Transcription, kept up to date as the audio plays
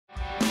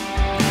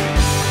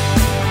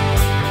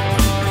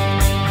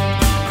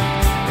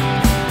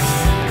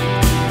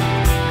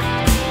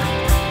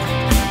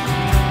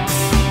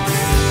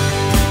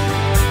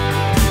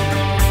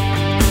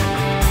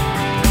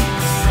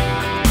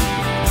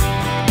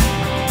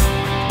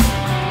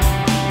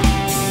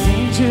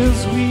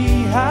angels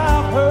we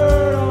have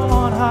heard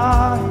on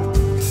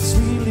high,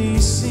 sweetly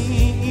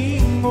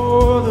singing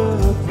o'er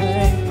the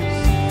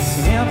plains,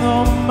 and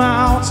the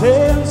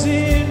mountains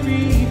in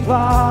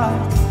reply,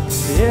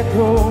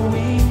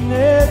 echoing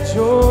their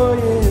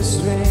joyous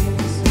strains.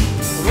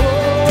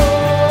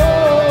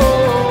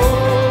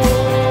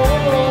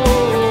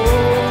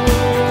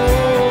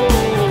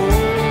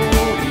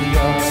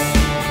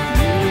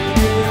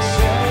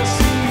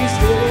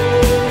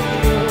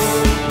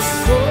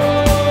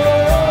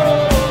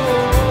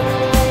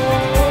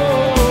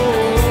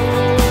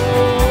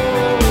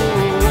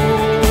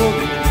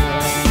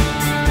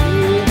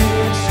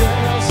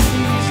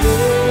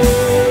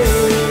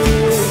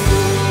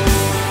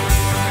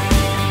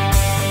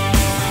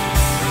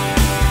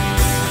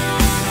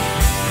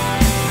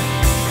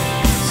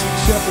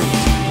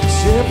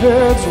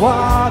 Shepherds,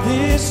 why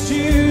this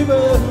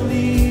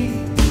jubilee?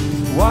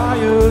 Why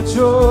your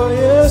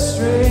joyous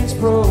strains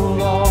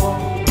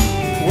prolong?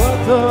 What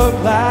the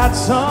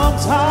gladsome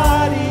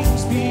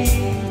tidings be,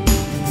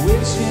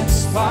 which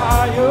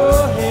inspire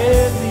your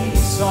heavenly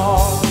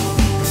song?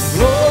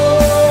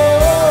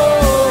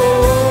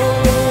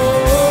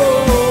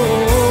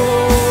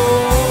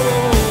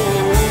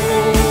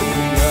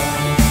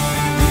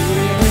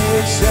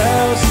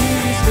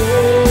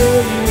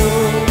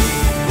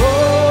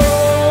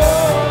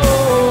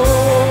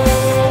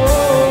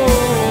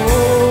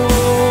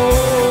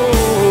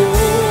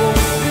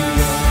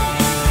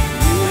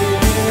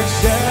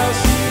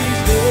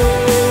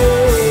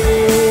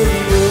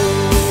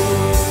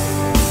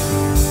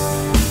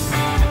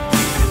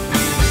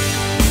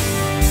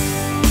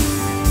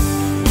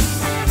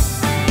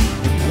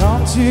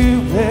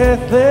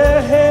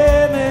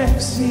 Bethlehem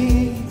and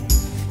see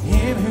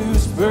him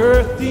whose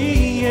birth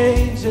the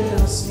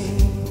angels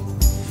sing.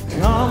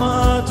 Come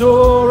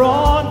adore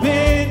on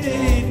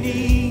bended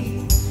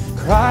knee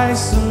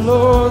Christ the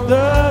Lord,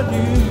 the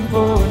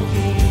newborn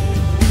King.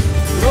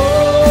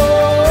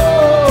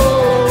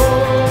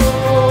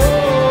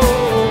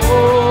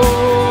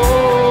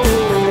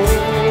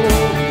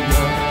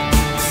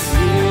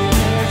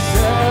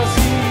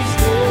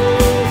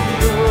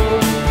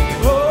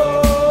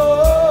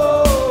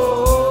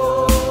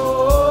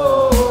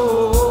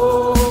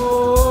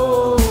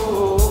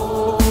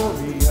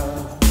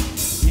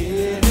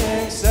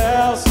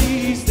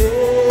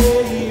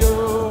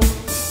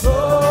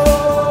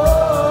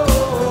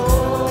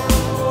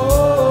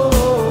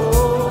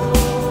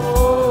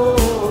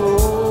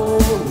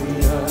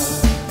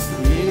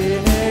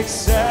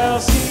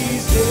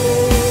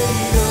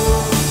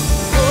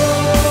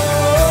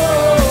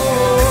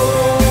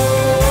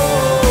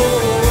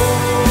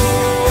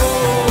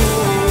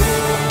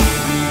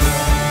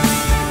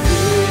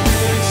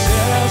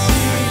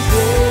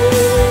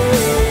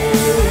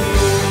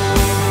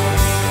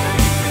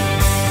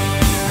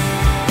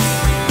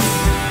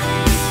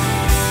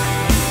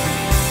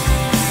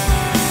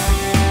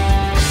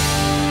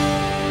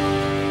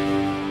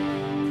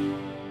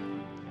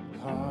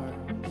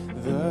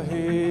 The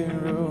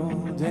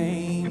herald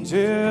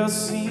angels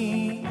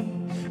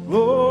sing,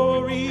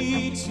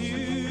 glory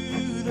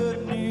to the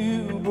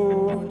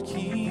newborn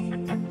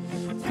King.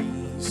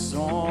 Peace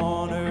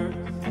on earth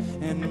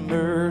and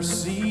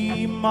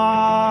mercy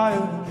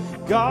mild,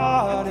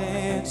 God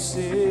and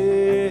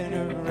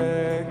sinner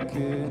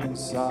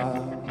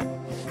reconciled.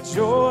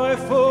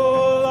 Joyful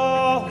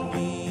all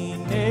ye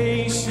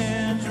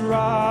nations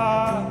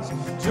rise,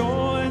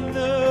 join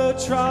the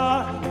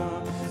triumph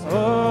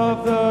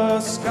of the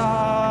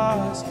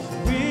skies,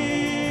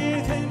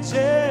 with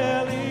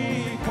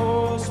angelic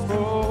hosts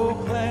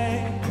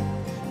proclaim,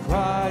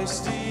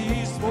 Christ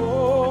is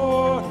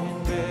born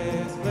in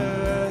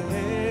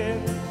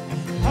Bethlehem.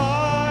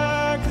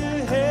 Hark,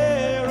 the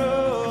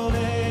herald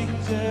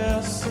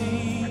angels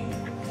sing,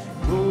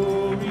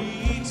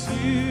 glory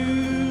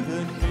to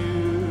the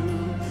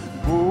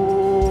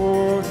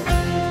newborn King.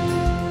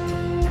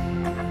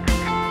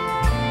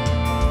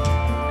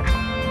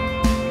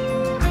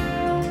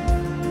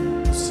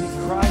 Sing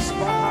Christ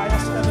by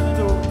highest heaven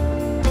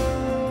adored.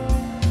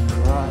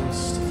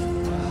 Christ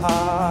by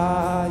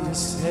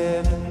highest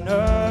heaven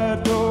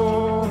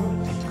adored.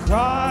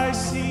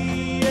 Christ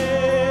the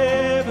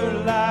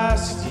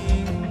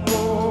everlasting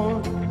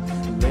Lord.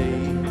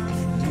 Late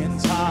in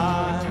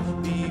time,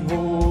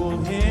 behold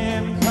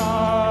him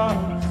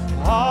come,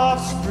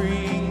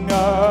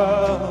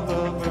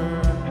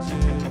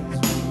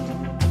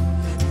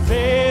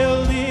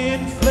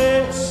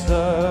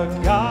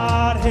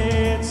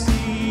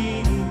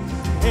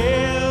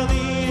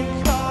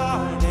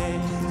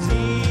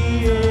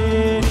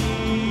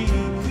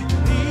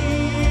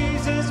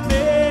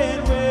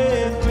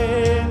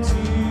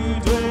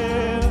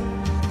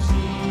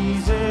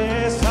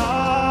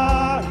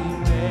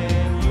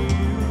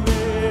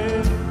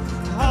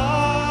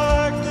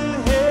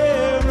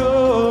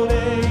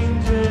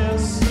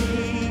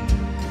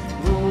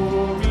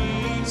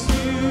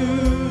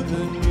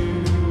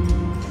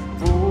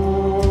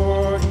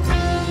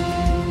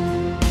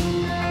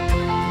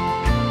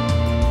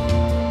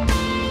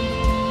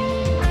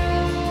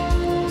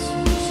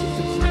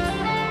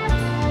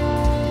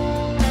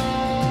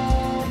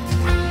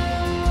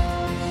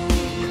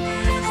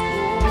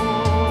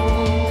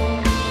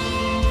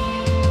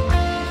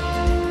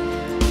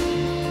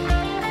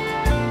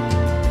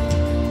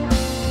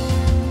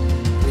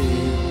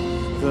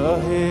 the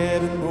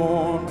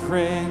heaven-born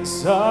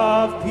Prince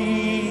of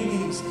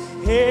Peace.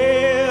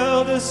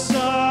 Hail the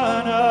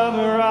Son of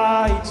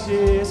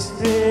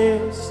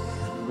Righteousness,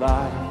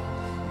 light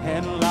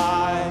and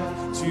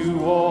life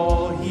to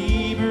all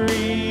he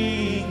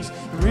brings,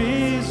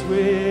 risen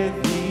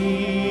with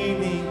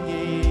healing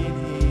in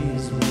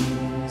his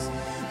wings.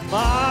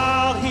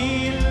 While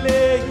he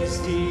lays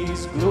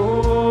his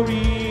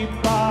glory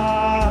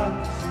by,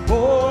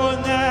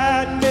 born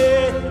that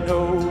men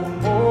no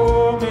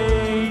more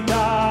may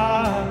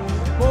die,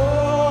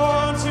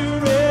 born to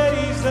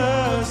raise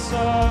the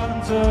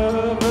sons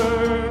of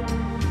earth,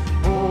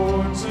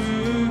 born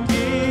to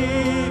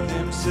give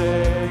them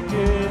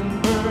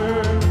second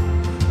birth.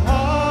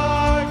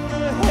 Hark,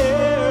 the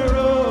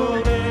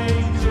herald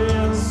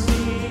angels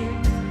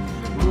sing,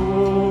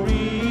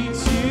 glory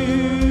to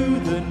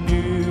the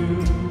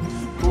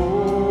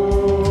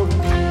newborn King.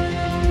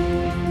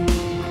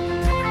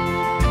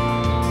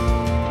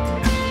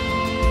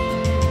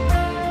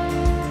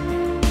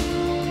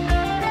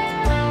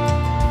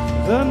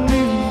 The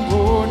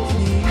newborn King.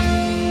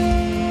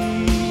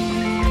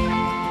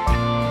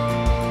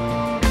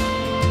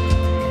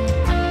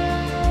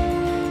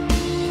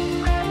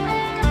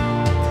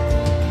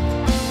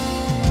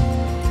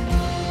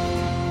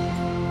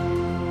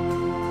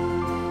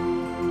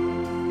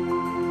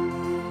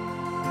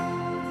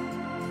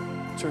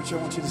 Church, I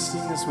want you to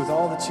sing this with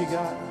all that you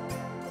got.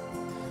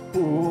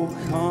 Oh,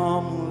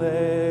 come,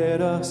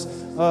 let us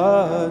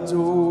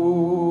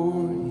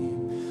adore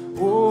him.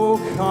 Oh,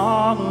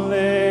 come,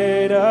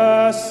 let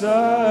us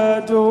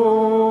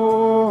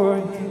adore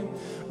him.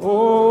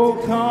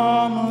 Oh,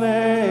 come,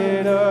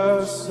 let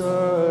us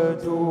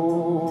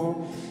adore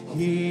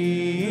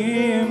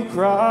him,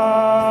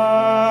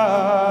 Christ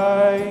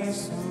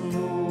the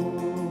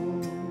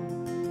Lord.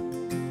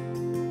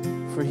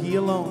 For he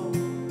alone,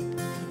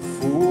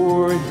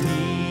 for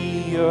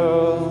he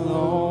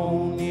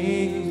alone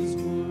is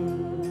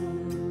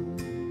worthy.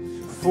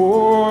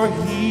 For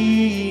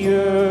he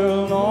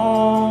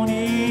alone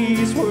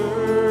is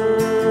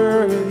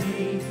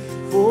worthy.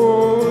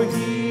 For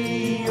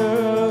he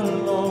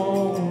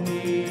alone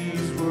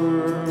is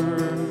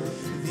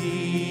worthy,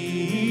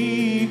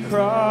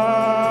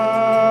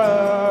 Christ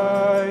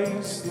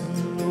the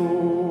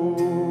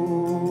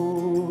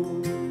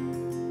Lord.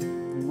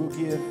 And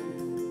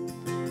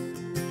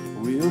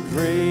we'll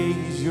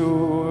praise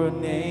your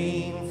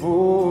name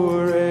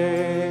forever.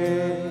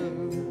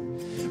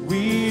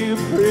 We'll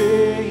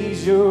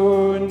praise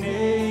your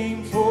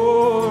name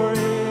forever.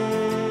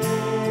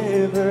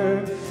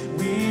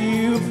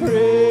 We'll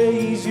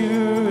praise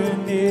your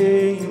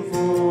name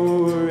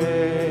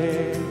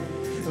forever,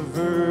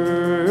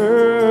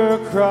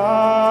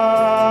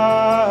 Christ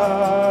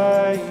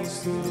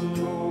the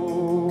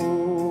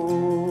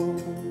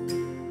Lord.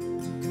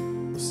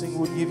 We'll sing,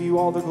 we'll give you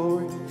all the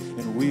glory,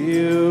 and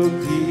we'll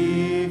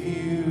give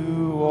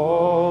you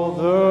all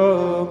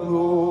the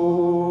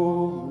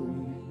glory.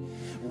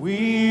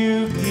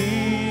 We'll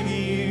give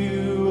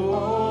you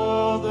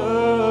all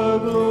the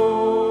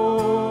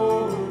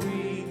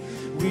glory.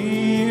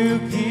 We'll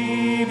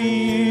give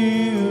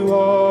you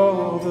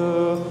all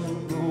the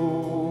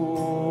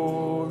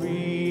glory,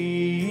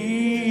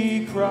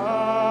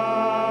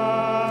 Christ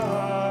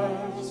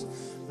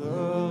the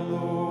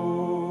Lord.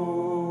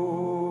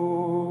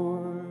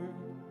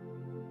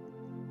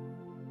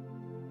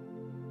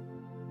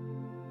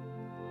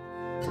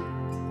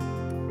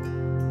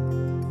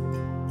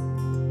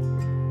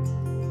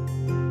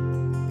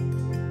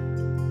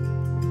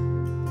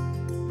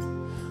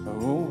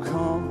 Oh,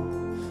 come,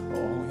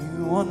 all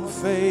you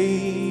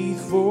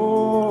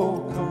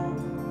unfaithful, come,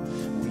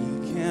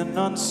 weak and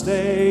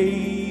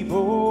unstable,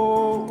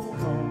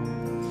 come,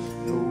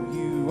 no,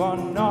 you are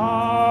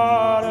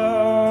not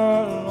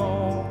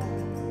alone.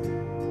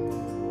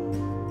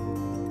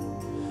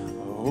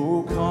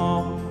 Oh,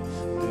 come,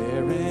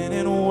 barren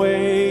and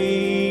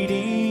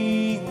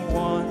waiting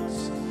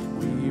ones,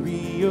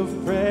 weary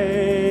of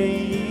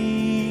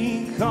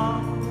praying,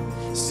 come,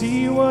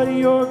 see what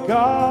your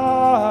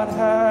God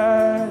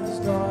has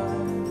done.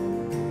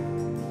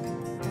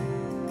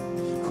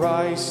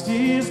 Christ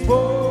is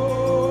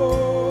born.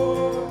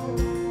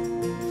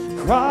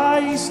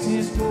 Christ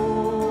is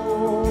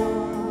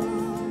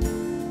born.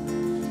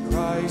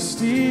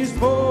 Christ is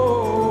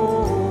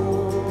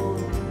born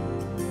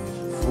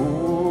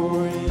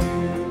for you.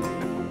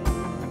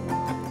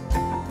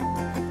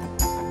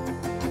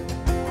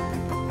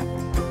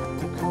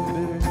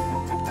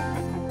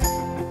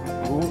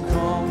 Oh,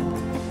 come,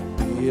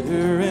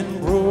 bitter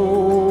and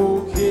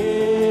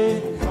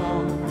broken,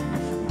 come,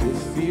 with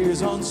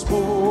fears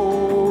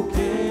unspoken,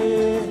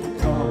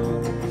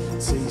 come,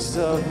 taste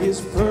of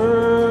his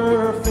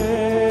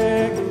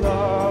perfect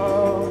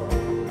love.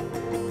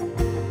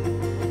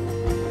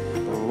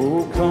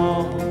 Oh,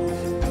 come,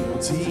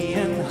 guilty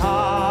and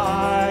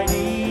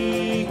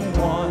hiding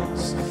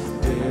ones,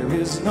 there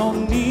is no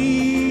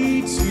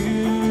need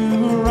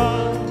to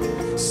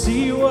run.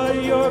 See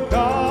what your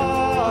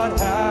God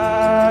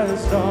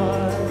has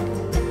done.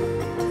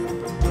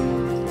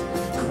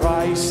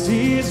 Christ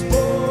is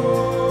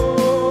born.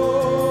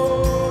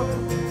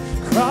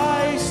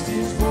 Christ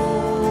is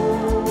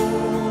born.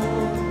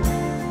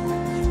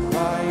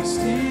 Christ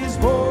is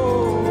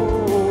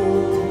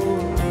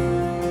born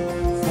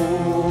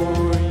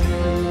for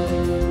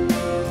you.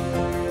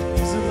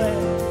 He's the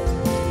Lamb.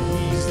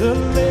 He's the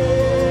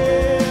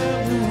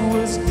Lamb who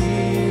was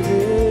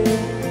given,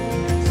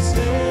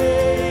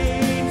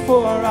 slain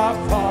for our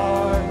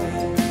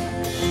pardon.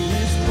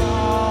 His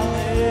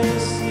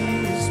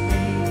promises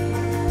be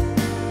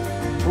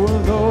for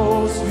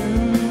those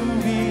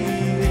who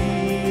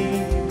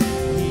believe.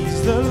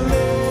 He's the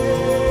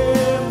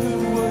Lamb who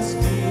was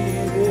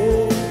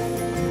given,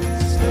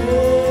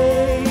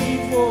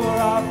 slain for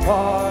our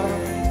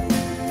pardon.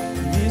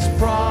 His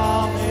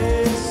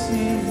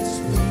promises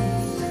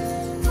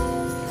speak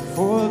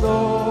for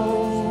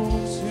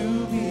those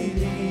who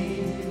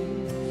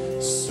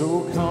believe.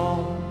 So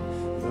come,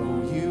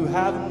 though you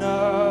have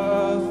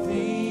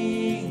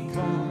nothing,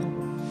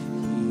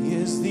 come. He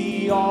is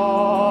the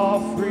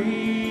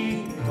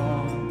offering.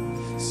 Come,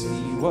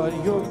 see what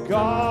your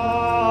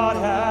God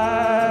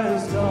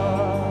has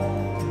done.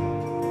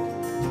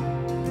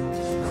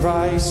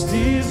 Christ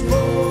is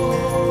born.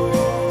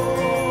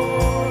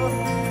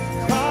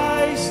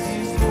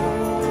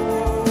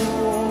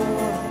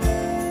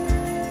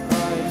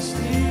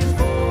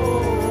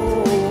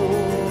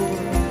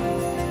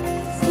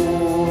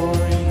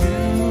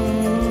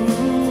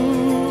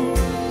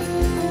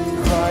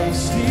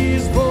 is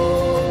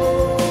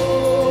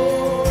born.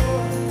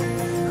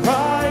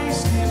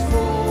 Christ is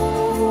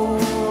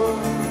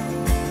born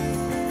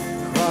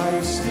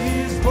for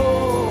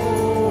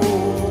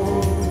you.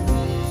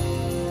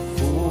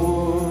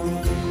 Christ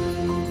is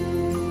born.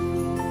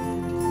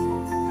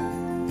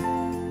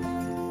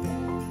 Christ is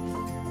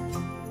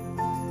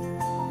born.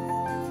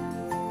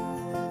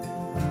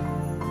 Christ is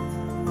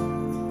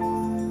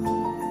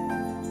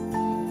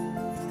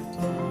born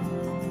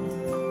for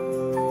you.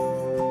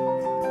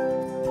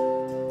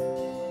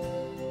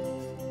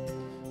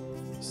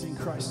 Sing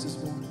Christ is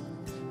born.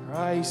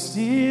 Christ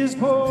is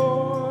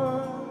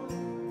born.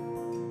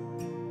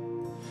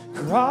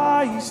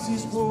 Christ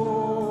is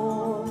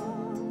born.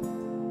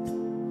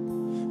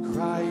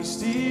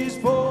 Christ is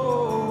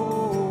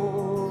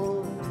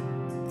born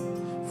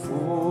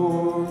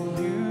for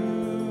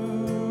you.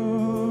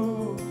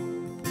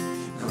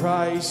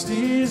 Christ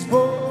is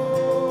born.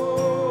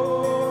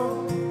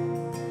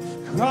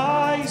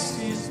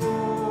 Christ is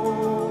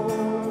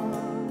born.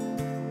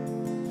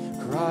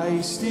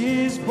 Christ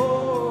is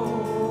born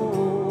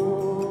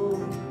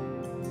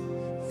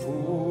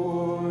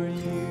for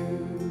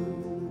you.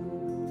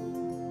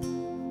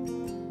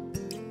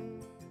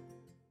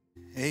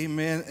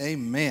 Amen,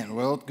 amen.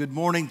 Well, good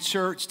morning,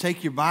 church.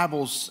 Take your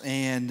Bibles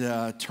and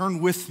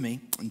turn with me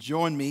and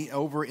join me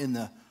over in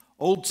the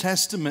Old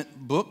Testament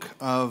book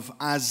of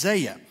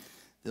Isaiah.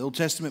 The Old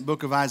Testament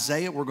book of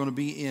Isaiah, we're going to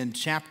be in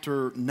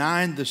chapter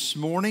 9 this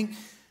morning.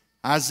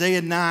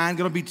 Isaiah 9,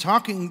 going to be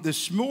talking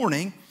this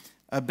morning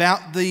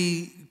about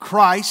the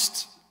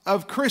Christ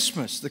of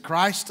Christmas, the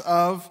Christ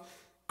of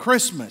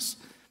Christmas.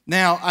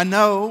 Now, I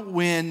know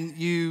when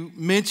you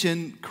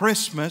mention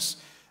Christmas,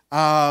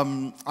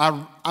 I'm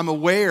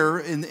aware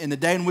in the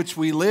day in which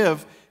we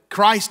live,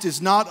 Christ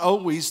is not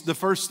always the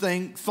first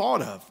thing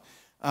thought of.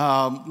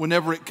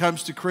 Whenever it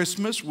comes to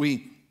Christmas,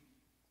 we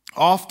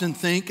often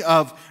think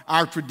of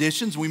our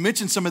traditions. We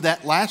mentioned some of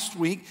that last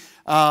week,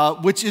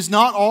 which is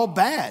not all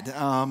bad.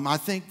 I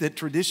think that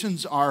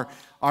traditions are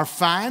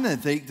fine. I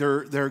think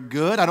they're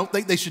good. I don't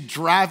think they should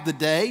drive the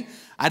day.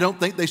 I don't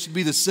think they should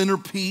be the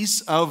centerpiece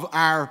of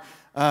our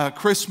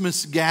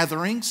Christmas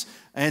gatherings.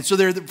 And so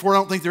therefore, I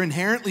don't think they're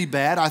inherently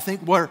bad. I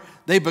think where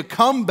they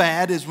become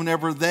bad is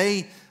whenever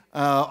they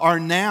are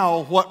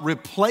now what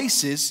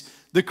replaces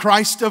the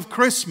Christ of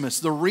Christmas,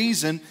 the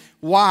reason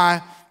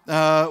why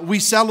we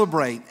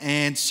celebrate.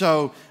 And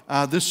so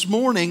this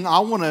morning, I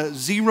want to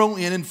zero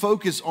in and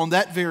focus on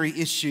that very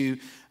issue,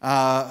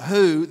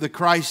 who the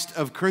Christ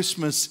of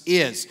Christmas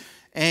is.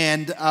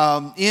 And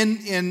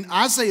in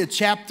Isaiah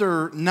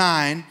chapter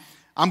 9,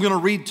 I'm going to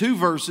read two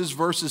verses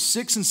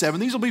 6 and 7.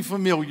 These will be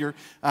familiar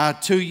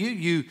to you.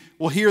 You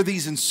will hear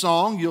these in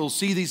song. You'll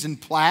see these in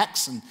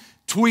plaques and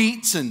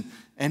tweets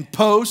and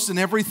posts and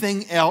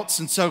everything else.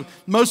 And so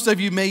most of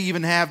you may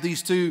even have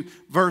these two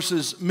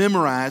verses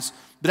memorized.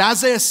 But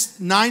Isaiah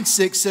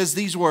 9:6 says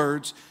these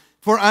words,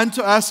 "For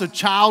unto us a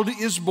child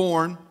is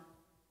born,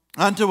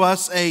 unto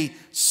us a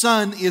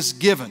son is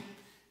given,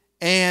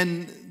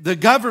 and the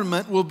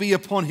government will be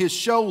upon his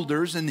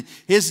shoulders, and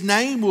his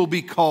name will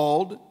be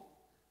called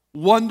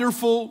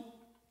Wonderful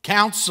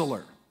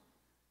Counselor,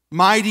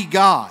 Mighty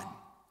God,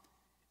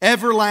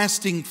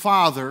 Everlasting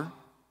Father,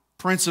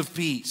 Prince of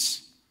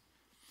Peace.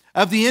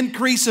 Of the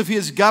increase of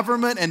his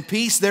government and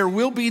peace there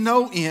will be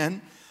no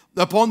end,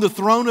 upon the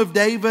throne of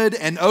David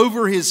and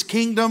over his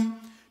kingdom,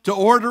 to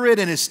order it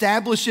and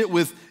establish it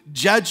with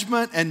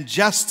judgment and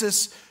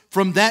justice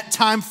from that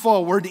time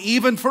forward,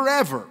 even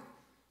forever.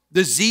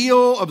 The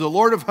zeal of the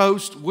Lord of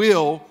hosts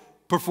will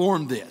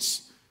perform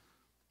this."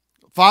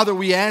 Father,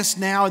 we ask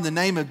now in the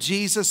name of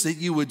Jesus that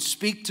you would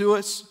speak to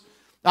us.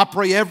 I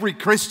pray every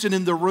Christian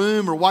in the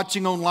room or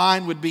watching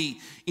online would be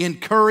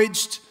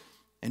encouraged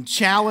and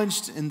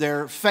challenged in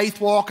their faith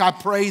walk. I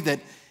pray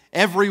that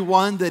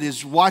everyone that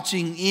is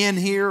watching in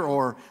here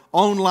or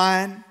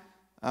online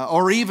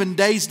or even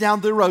days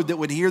down the road that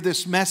would hear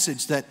this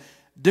message that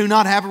do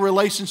not have a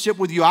relationship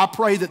with you, I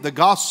pray that the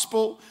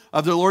gospel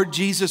of the Lord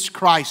Jesus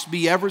Christ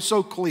be ever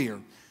so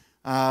clear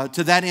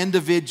to that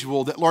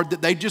individual that, Lord,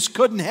 that they just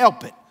couldn't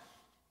help it,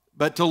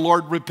 but to,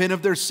 Lord, repent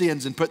of their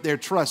sins and put their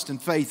trust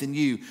and faith in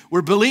you.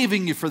 We're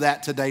believing you for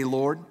that today,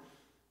 Lord.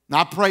 And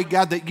I pray,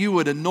 God, that you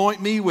would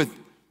anoint me with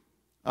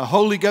a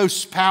Holy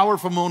Ghost power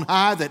from on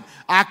high that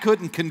I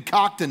couldn't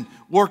concoct and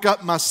work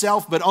up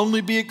myself, but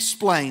only be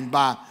explained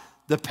by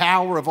the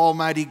power of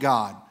Almighty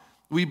God.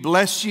 We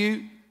bless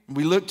you, and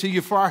we look to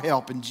you for our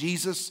help. In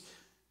Jesus'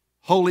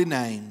 holy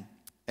name,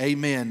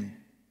 amen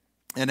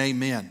and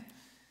amen.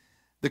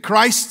 The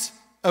Christ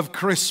of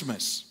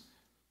Christmas.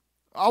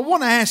 I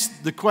want to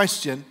ask the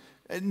question,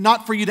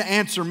 not for you to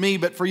answer me,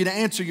 but for you to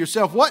answer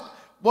yourself.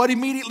 What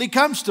immediately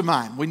comes to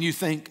mind when you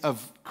think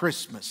of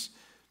Christmas?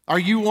 Are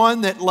you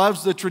one that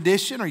loves the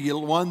tradition, or are you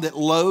one that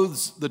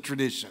loathes the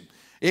tradition?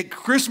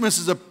 Christmas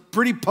is a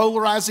pretty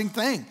polarizing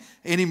thing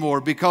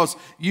anymore, because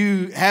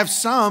you have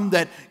some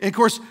that, and of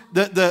course,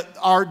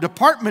 our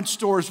department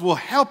stores will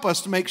help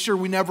us to make sure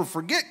we never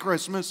forget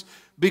Christmas,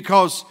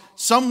 because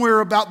somewhere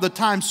about the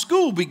time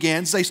school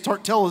begins, they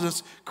start telling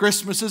us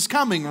Christmas is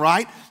coming,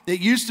 right? It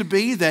used to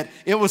be that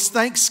it was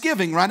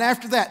Thanksgiving. Right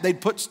after that,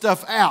 they'd put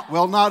stuff out.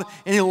 Well, not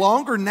any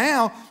longer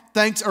now.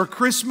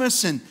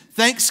 Christmas and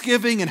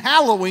Thanksgiving and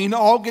Halloween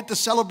all get to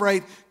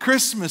celebrate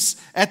Christmas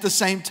at the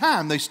same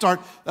time. They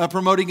start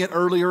promoting it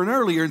earlier and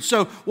earlier. And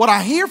so what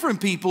I hear from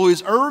people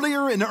is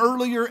earlier and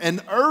earlier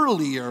and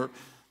earlier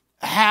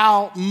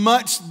how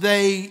much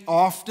they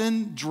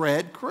often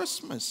dread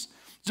Christmas.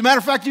 As a matter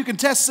of fact, you can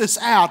test this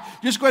out.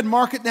 Just go ahead and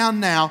mark it down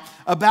now.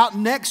 About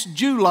next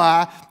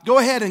July, go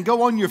ahead and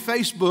go on your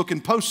Facebook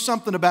and post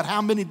something about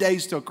how many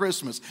days till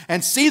Christmas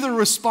and see the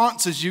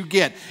responses you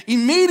get.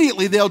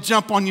 Immediately, they'll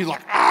jump on you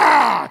like,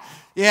 ah!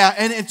 Yeah,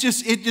 and it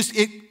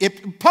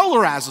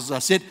polarizes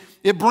us.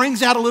 It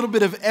brings out a little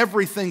bit of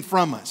everything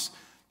from us.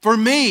 For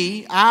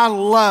me, I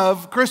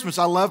love Christmas.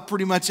 I love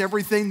pretty much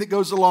everything that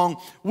goes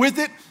along with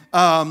it.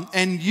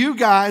 And you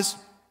guys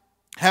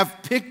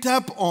have picked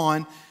up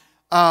on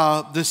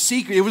the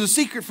secret. It was a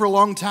secret for a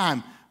long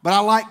time, but I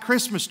like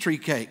Christmas tree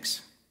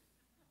cakes.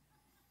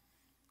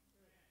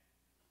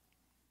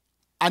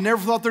 I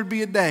never thought there'd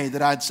be a day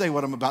that I'd say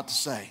what I'm about to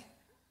say.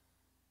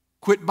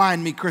 Quit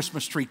buying me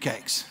Christmas tree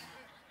cakes.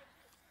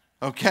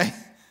 Okay?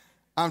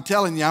 I'm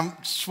telling you, I'm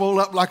swole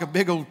up like a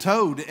big old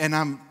toad,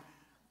 and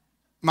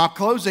my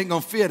clothes ain't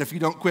gonna fit if you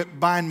don't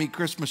quit buying me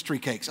Christmas tree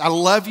cakes. I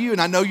love you,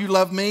 and I know you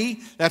love me.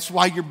 That's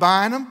why you're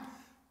buying them,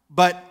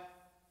 but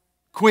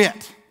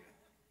quit.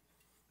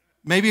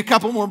 Maybe a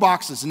couple more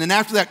boxes, and then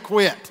after that,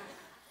 quit.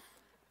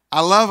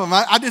 I love them.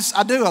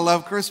 I do. I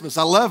love Christmas.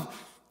 I love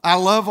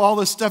all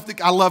this stuff.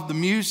 I love the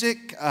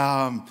music.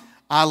 I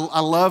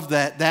love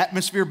the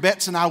atmosphere.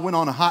 Betts and I went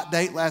on a hot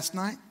date last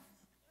night.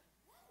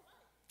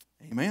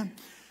 Amen.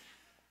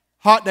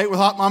 Hot date with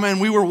Hot Mama,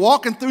 and we were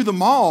walking through the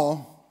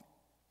mall,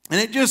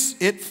 and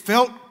it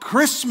felt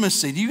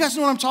Christmassy. Do you guys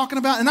know what I'm talking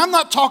about? And I'm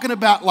not talking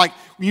about like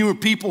you and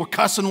people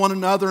cussing one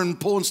another and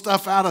pulling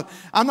stuff out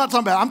of. I'm not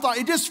talking about.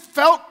 It just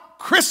felt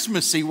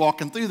Christmassy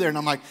walking through there, and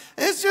I'm like,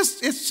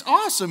 it's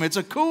awesome. It's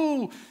a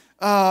cool,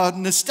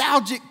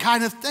 nostalgic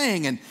kind of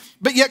thing,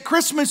 but yet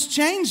Christmas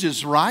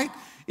changes, right?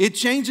 It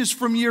changes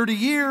from year to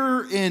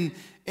year,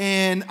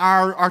 and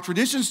our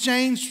traditions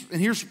change,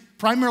 and here's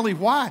primarily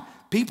why: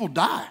 people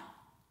die.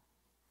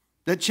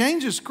 That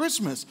changes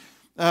Christmas.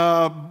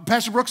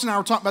 Pastor Brooks and I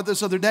were talking about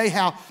this other day,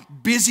 how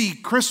busy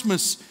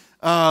Christmas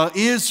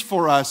is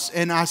for us,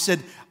 and I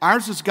said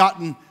ours has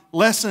gotten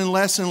less and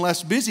less and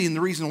less busy, and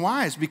the reason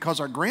why is because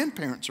our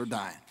grandparents are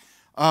dying.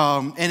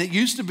 And it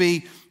used to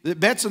be that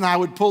Betts and I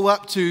would pull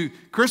up to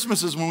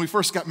Christmases when we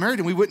first got married,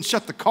 and we wouldn't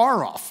shut the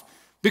car off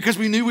because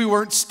we knew we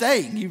weren't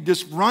staying. You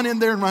just run in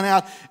there and run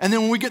out, and then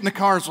when we get in the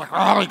car, it's like,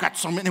 oh, we got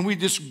so many, and we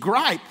just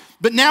gripe.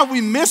 But now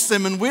we miss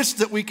them and wish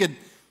that we could,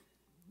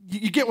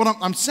 you get what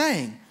I'm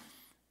saying.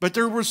 But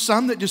there were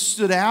some that just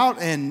stood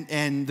out,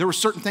 and there were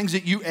certain things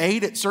that you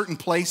ate at certain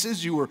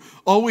places. You were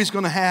always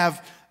going to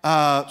have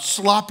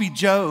sloppy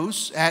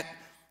joes at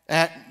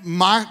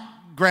my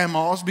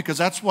grandma's, because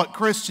that's what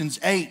Christians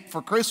ate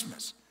for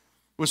Christmas,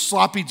 was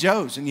sloppy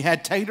joes. And you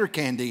had tater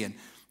candy, and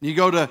you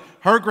go to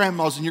her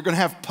grandma's and you're going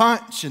to have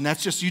punch, and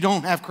that's just, you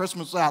don't have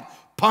Christmas without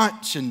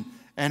punch and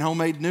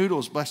homemade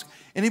noodles.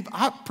 And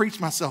I preach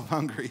myself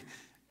hungry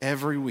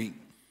every week.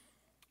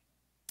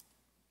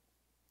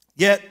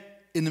 Yet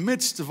in the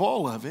midst of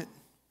all of it,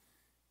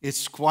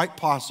 it's quite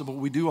possible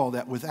we do all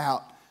that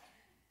without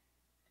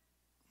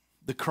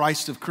the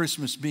Christ of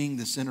Christmas being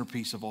the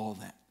centerpiece of all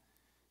that.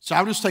 So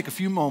I'll just take a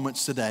few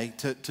moments today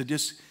to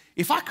just,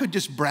 if I could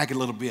just brag a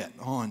little bit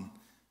on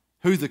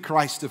who the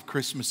Christ of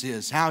Christmas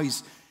is, how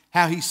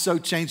he's so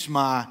changed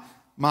my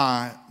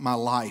my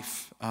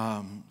life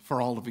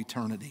for all of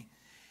eternity.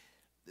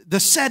 The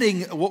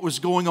setting of what was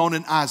going on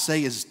in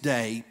Isaiah's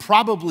day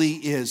probably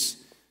is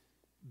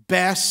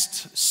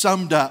best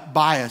summed up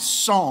by a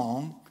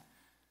song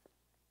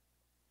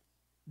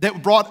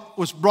that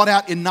was brought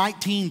out in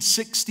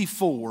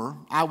 1964.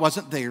 I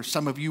wasn't there,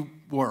 some of you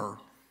were.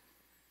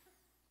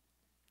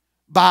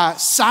 By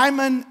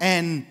Simon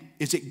and,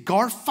 is it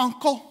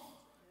Garfunkel?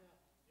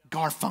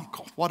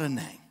 Garfunkel, what a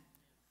name.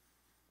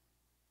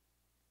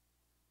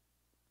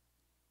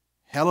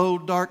 Hello,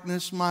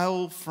 darkness, my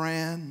old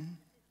friend.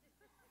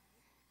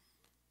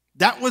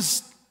 That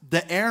was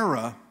the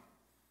era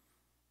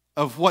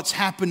of what's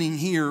happening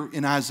here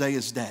in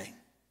Isaiah's day.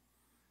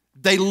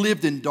 They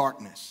lived in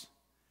darkness.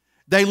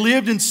 They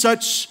lived in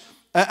such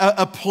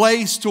a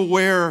place to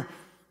where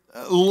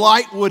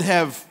light would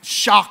have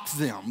shocked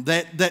them,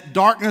 that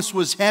darkness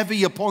was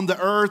heavy upon the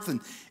earth,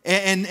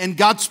 and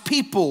God's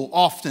people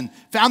often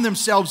found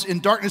themselves in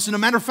darkness. And a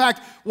matter of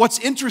fact, what's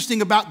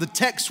interesting about the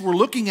text we're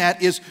looking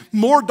at is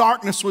more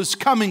darkness was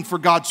coming for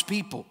God's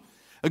people.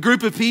 A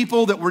group of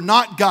people that were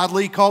not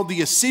godly, called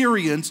the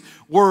Assyrians,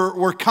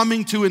 were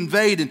coming to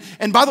invade.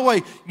 And by the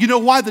way, you know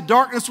why the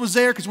darkness was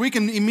there? Because we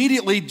can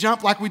immediately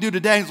jump like we do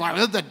today. And it's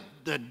like,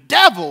 the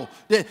devil.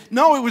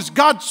 No, it was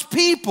God's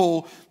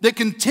people that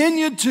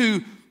continued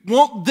to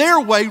want their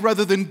way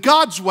rather than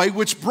God's way,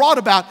 which brought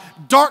about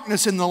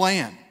darkness in the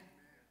land.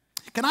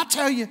 Can I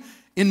tell you,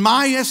 in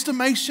my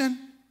estimation,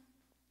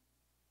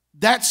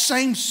 that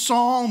same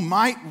song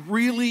might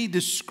really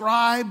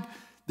describe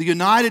the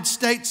United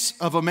States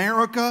of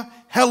America.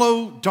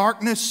 Hello,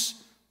 darkness,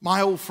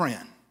 my old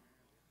friend.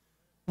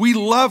 We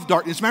love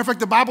darkness. As a matter of fact,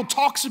 the Bible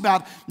talks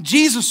about,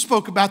 Jesus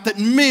spoke about that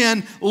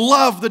men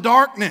love the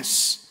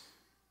darkness.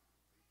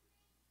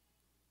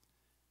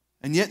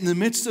 And yet in the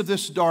midst of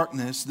this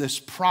darkness, this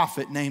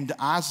prophet named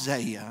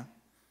Isaiah,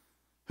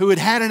 who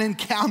had an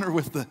encounter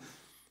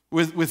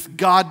with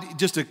God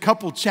just a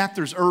couple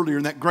chapters earlier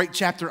in that great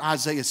chapter,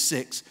 Isaiah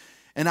 6.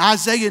 And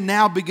Isaiah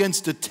now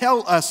begins to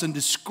tell us and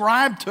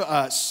describe to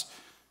us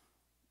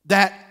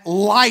that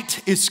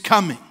light is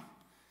coming.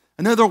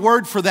 Another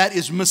word for that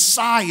is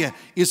Messiah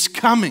is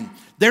coming.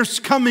 There's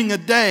coming a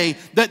day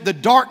that the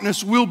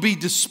darkness will be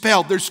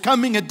dispelled. There's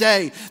coming a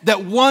day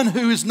that one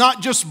who is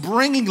not just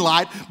bringing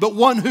light, but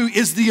one who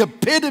is the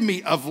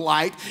epitome of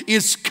light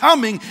is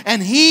coming,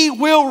 and he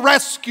will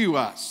rescue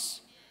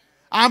us.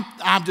 I'm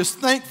just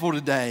thankful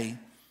today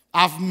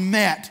I've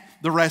met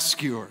the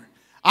rescuer.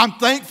 I'm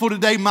thankful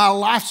today my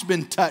life's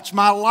been touched.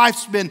 My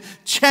life's been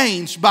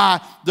changed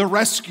by the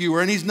rescuer,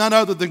 and he's none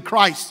other than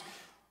Christ,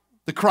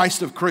 the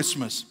Christ of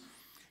Christmas.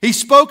 He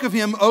spoke of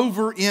him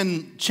over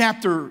in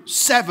chapter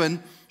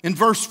 7 in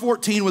verse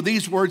 14 with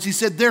these words. He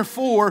said,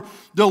 therefore,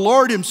 the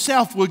Lord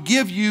himself will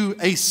give you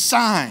a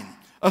sign.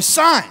 A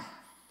sign.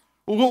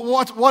 Well,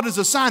 what is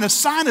a sign? A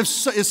sign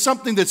is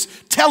something that's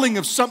telling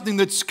of something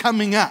that's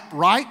coming up,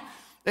 right?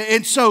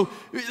 And so,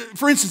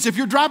 for instance, if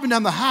you're driving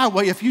down the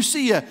highway, if you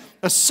see a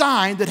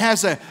sign that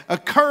has a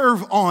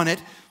curve on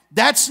it,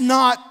 that's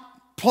not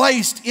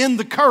placed in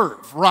the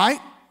curve, right?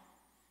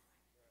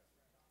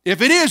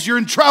 If it is, you're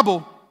in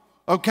trouble,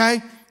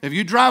 okay? If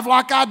you drive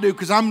like I do,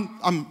 because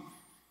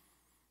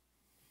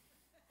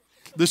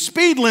the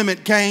speed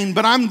limit came,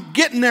 but I'm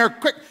getting there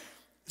quick.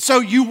 So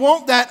you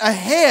want that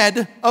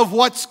ahead of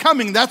what's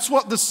coming. That's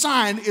what the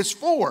sign is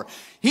for.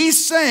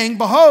 He's saying,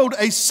 behold,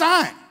 a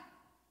sign.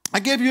 I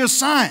give you a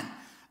sign.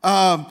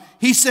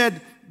 He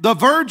said, the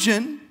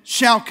virgin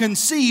shall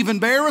conceive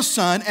and bear a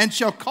son and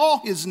shall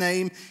call his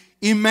name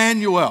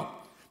Emmanuel.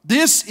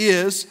 This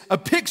is a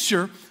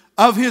picture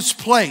of his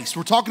place.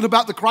 We're talking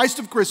about the Christ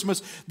of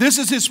Christmas. This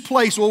is his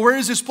place. Well, where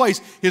is his place?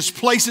 His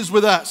place is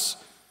with us.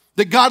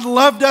 That God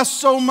loved us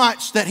so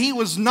much that he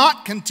was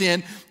not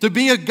content to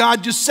be a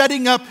God just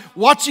setting up,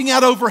 watching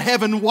out over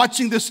heaven,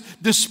 watching this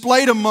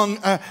displayed among,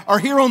 or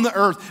here on the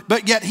earth,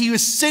 but yet he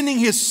was sending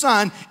his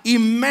son,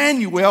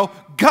 Emmanuel,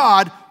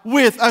 God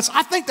with us.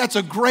 I think that's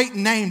a great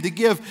name to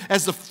give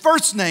as the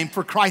first name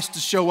for Christ to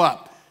show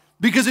up,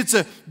 because it's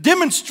a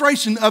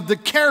demonstration of the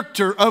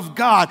character of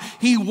God.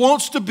 He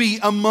wants to be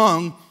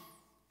among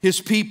his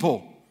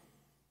people.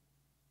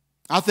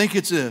 I think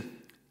it's a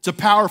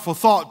powerful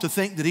thought to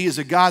think that he is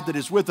a God that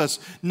is with us,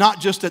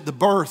 not just at the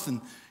birth and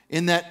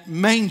in that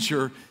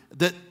manger,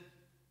 that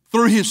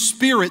through his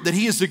Spirit, that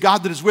he is the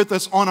God that is with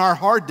us on our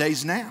hard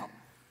days now.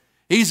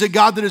 He's a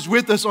God that is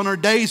with us on our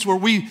days where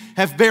we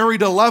have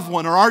buried a loved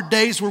one, or our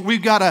days where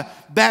we've got a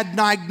bad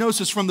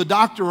diagnosis from the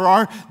doctor, or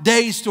our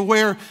days to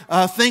where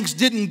things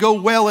didn't go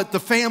well at the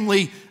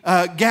family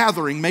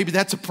gathering. Maybe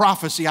that's a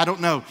prophecy, I don't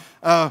know.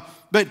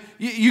 But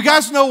you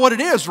guys know what it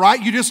is, right?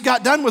 You just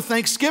got done with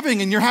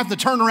Thanksgiving and you're having to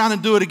turn around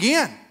and do it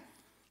again.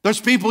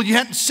 There's people you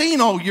hadn't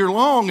seen all year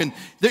long, and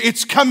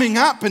it's coming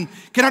up. And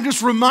can I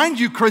just remind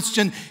you,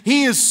 Christian,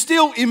 he is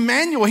still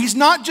Emmanuel. He's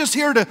not just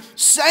here to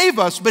save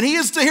us, but he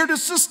is here to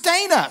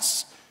sustain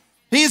us.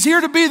 He is here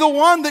to be the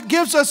one that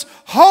gives us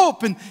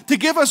hope and to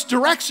give us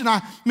direction.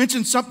 I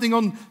mentioned something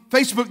on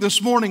Facebook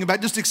this morning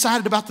about just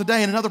excited about the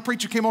day, and another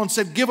preacher came on and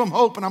said, give them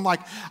hope. And I'm like,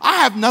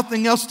 I have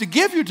nothing else to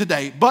give you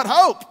today but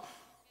hope.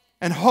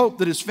 And hope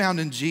that is found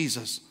in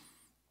Jesus.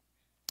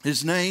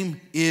 His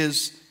name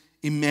is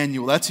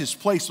Emmanuel. That's his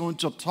place. I want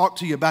to talk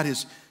to you about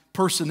his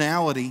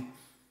personality.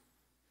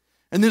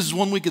 And this is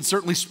one we could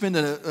certainly spend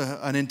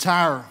an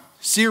entire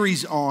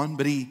series on.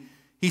 But he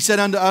said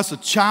unto us, a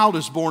child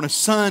is born, a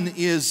son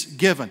is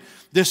given.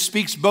 This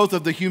speaks both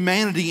of the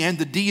humanity and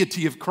the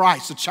deity of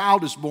Christ. A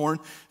child is born.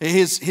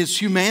 His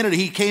humanity,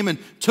 he came and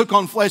took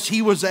on flesh.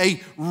 He was a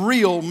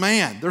real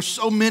man. There's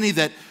so many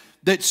that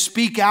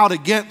speak out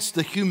against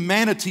the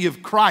humanity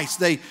of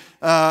Christ. And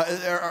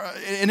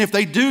if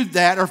they do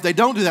that, or if they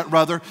don't do that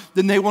rather,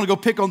 then they want to go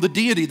pick on the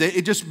deity.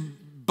 It just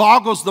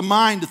boggles the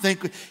mind to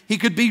think he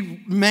could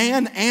be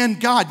man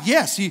and God.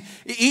 Yes,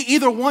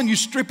 either one, you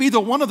strip either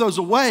one of those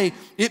away,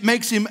 it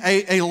makes him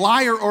a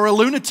liar or a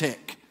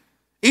lunatic.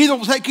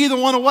 Take either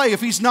one away. If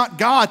he's not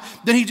God,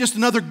 then he's just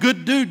another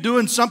good dude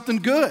doing something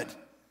good.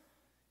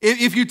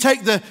 If you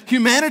take the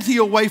humanity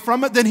away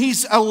from it, then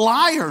he's a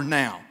liar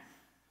now.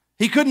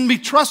 He couldn't be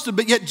trusted,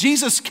 but yet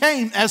Jesus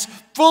came as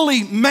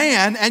fully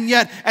man and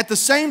yet at the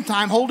same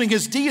time holding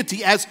his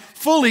deity as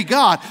fully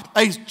God.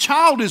 A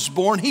child is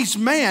born, he's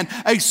man.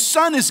 A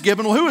son is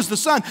given. Well, who is the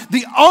son?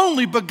 The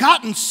only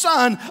begotten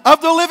Son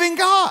of the living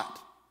God.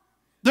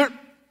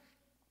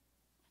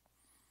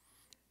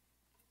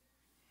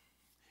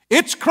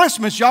 It's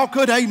Christmas. Y'all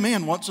could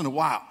amen once in a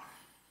while.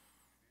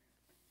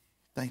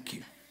 Thank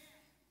you.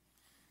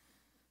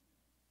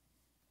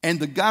 And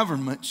the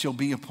government shall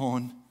be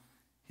upon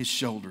his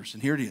shoulders.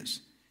 And here it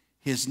is.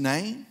 His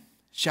name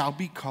shall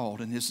be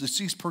called. And this is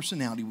his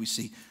personality we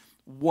see.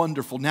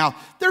 Wonderful. Now,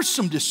 there's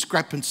some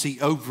discrepancy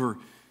over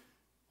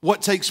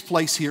what takes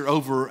place here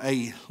over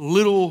a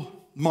little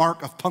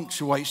mark of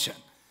punctuation.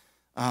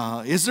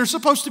 Is there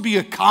supposed to be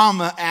a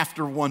comma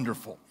after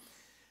wonderful?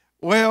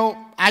 Well,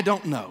 I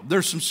don't know.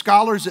 There's some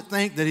scholars that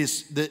think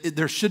that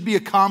there should be a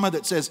comma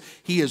that says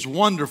he is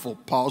wonderful,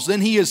 pause. Then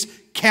he is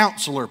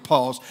counselor,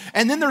 pause.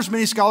 And then there's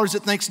many scholars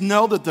that think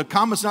no, that the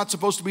comma's not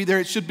supposed to be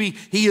there. It should be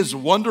he is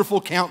wonderful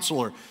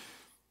counselor.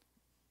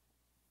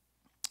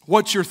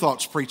 What's your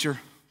thoughts, preacher?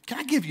 Can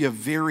I give you a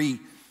very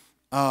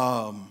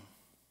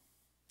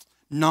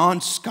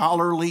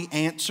non-scholarly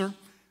answer?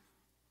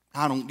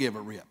 I don't give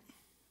a rip.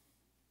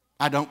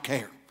 I don't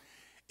care.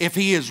 If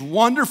he is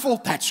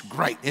wonderful, that's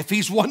great. If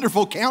he's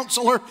wonderful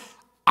counselor,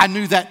 I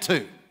knew that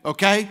too,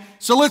 okay?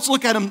 So let's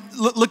look at him,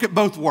 look at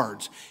both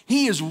words.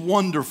 He is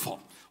wonderful.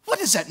 What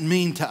does that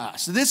mean to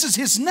us? This is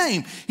his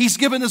name. He's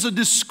given us a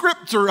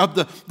descriptor of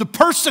the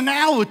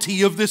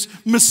personality of this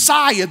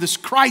Messiah, this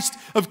Christ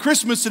of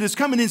Christmas that is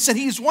coming in and said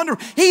he is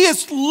wonderful. He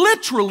is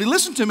literally,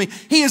 listen to me,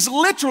 he is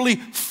literally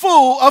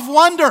full of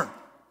wonder.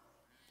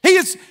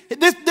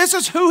 This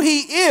is who he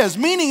is,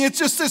 meaning it's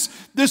just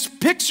this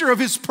picture of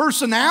his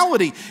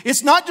personality.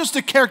 It's not just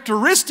a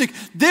characteristic.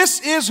 This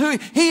is who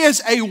he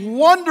is, a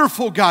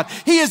wonderful God.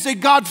 He is a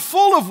God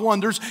full of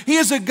wonders. He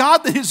is a God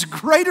that is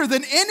greater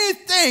than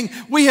anything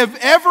we have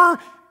ever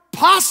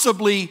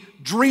possibly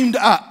dreamed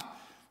up.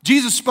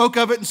 Jesus spoke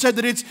of it and said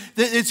that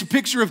it's a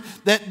picture of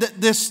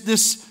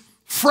this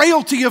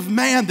frailty of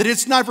man, that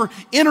it's never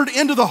entered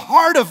into the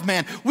heart of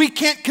man. We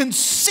can't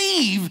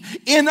conceive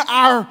in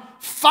our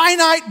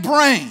finite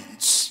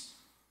brains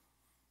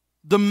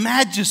the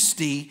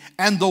majesty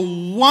and the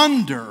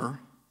wonder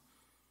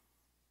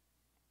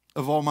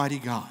of Almighty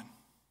God.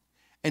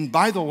 And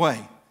by the way,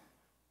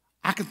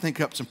 I can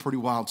think up some pretty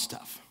wild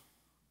stuff.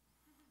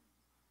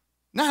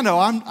 Now I know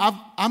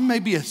I'm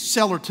maybe a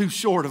cell or two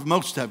short of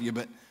most of you,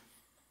 but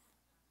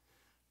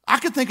I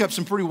could think up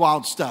some pretty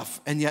wild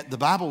stuff, and yet the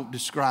Bible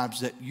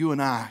describes that you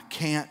and I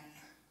can't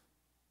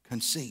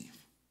conceive.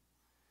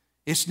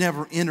 It's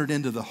never entered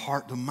into the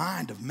heart, the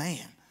mind of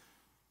man.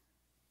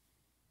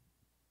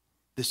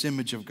 This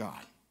image of God.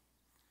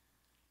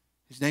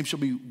 His name shall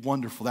be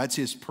wonderful. That's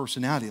his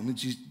personality. Let me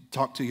just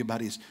talk to you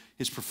about his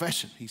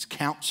profession. He's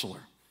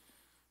counselor.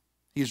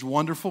 He is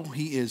wonderful.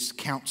 He is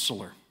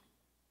counselor.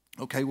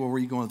 Okay, well, where are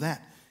you going with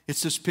that?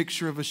 It's this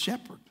picture of a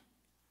shepherd.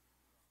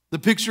 The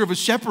picture of a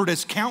shepherd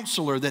as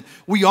counselor, that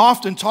we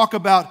often talk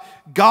about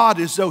God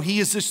as though he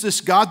is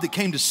this God that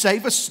came to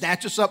save us,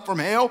 snatch us up from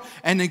hell,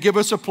 and then give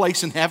us a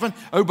place in heaven.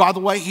 Oh, by the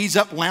way, he's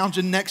up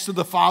lounging next to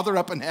the Father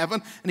up in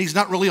heaven, and he's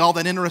not really all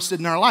that interested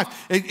in our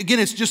life. Again,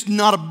 it's just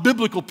not a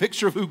biblical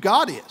picture of who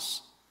God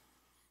is.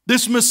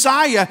 This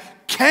Messiah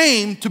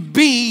came to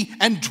be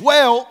and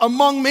dwell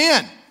among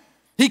men.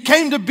 He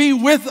came to be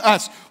with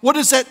us. What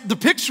is that the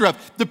picture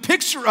of? The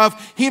picture of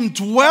him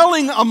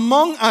dwelling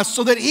among us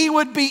so that he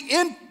would be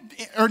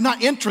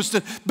not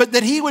interested, but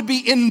that he would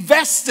be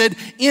invested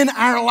in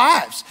our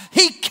lives.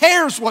 He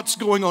cares what's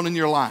going on in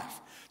your life.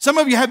 Some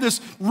of you have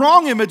this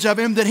wrong image of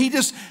him that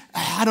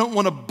I don't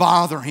want to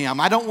bother him.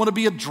 I don't want to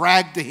be a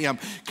drag to him.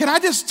 Can I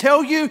just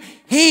tell you,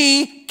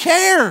 he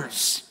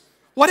cares.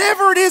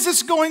 Whatever it is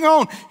that's going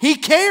on, he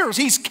cares.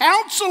 He's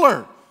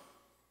counselor.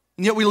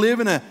 And yet we live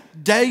in a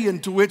day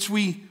into which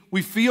we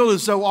feel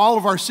as though all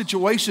of our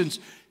situations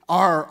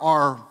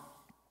are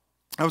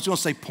I was going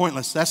to say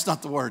pointless. That's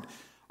not the word.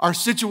 Our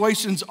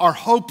situations are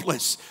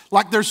hopeless,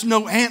 like there's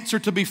no answer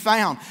to be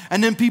found.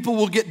 And then people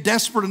will get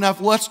desperate enough,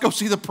 let's go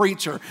see the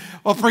preacher.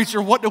 Well,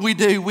 preacher, what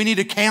do? We need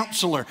a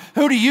counselor.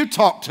 Who do you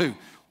talk to?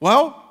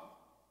 Well,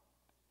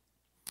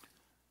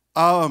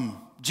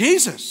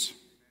 Jesus.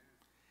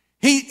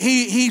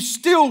 He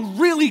still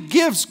really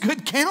gives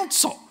good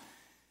counsel.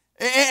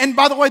 And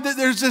by the way,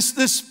 there's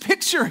this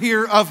picture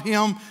here of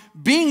him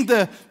being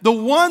the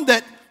one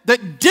that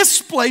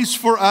displays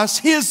for us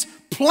his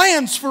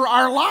plans for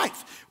our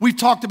life. We've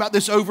talked about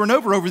this over and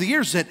over the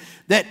years,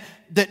 that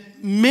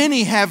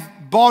many have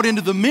bought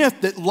into the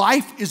myth that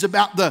life is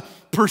about the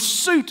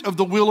pursuit of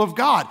the will of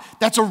God.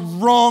 That's a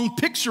wrong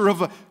picture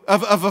of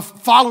a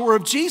follower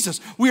of Jesus.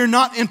 We are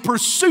not in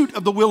pursuit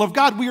of the will of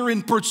God. We are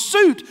in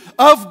pursuit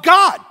of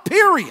God,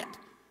 period.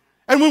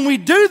 And when we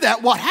do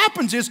that, what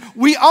happens is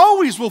we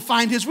always will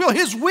find His will.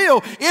 His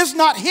will is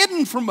not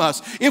hidden from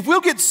us. If we'll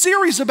get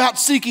serious about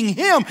seeking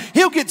Him,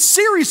 He'll get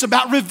serious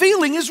about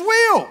revealing His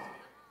will.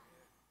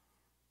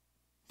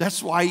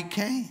 That's why He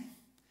came.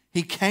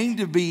 He came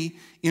to be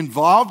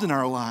involved in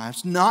our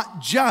lives,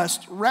 not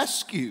just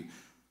rescue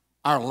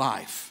our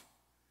life.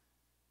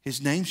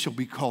 His name shall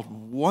be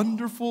called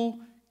Wonderful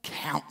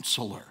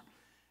Counselor.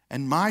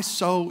 And my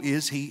soul,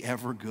 is He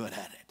ever good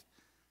at it.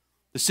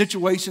 The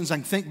situations I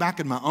can think back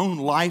in my own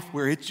life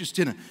where it's just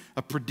in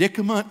a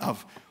predicament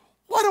of,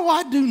 what do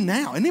I do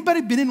now?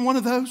 Anybody been in one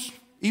of those,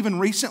 even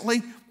recently?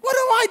 What do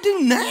I do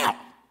now?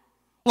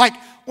 Like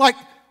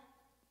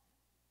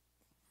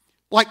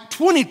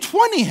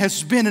 2020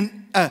 has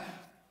been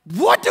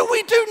what do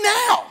we do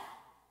now?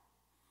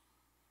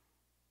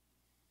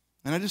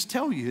 And I just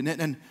tell you,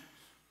 and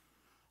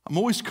I'm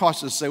always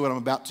cautious to say what I'm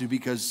about to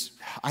because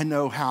I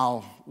know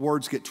how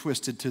words get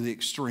twisted to the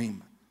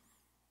extreme.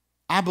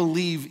 I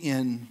believe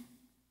in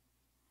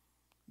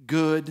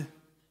good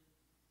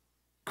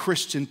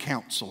Christian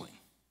counseling.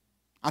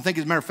 I think,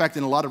 as a matter of fact,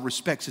 in a lot of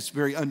respects, it's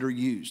very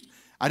underused.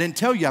 I didn't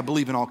tell you I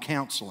believe in all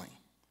counseling,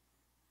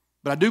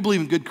 but I do believe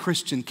in good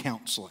Christian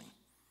counseling.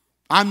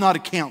 I'm not a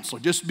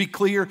counselor. Just to be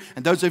clear,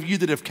 and those of you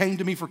that have came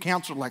to me for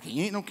counsel, like,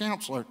 he ain't no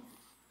counselor.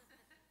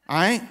 All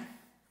right?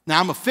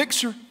 Now, I'm a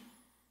fixer,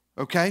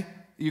 okay?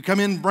 You come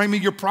in and bring me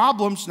your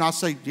problems, and I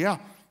say, yeah,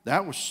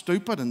 that was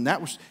stupid, and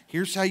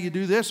here's how you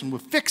do this, and we'll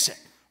fix it,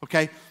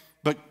 okay?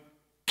 But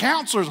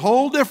counselor's a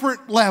whole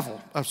different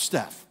level of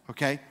stuff,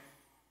 okay?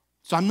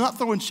 So I'm not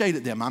throwing shade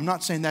at them. I'm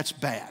not saying that's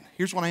bad.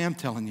 Here's what I am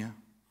telling you.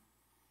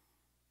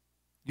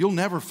 You'll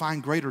never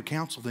find greater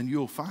counsel than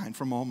you'll find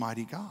from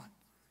Almighty God.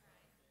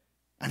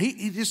 And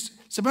he just,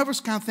 some of us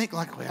kind of think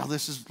like, well,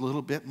 this is a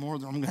little bit more,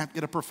 I'm going to have to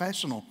get a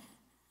professional.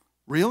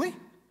 Really?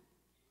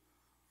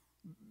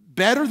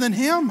 Better than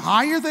him?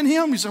 Higher than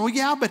him? You say, well,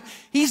 yeah, but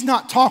he's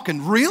not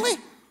talking. Really?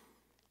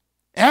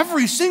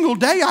 Every single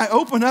day I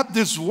open up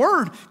this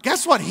word,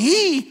 guess what?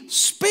 He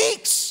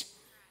speaks.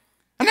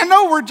 And I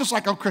know we're just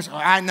like, oh, Chris,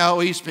 I know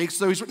he speaks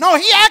through his word. No,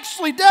 he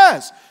actually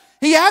does.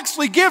 He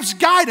actually gives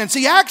guidance.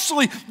 He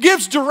actually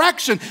gives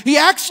direction. He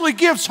actually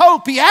gives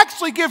hope. He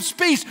actually gives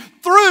peace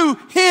through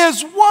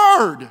His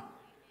Word.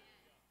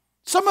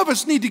 Some of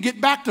us need to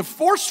get back to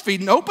force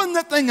feeding. Open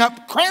that thing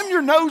up, cram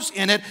your nose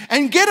in it,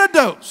 and get a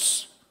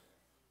dose.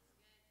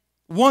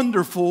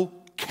 Wonderful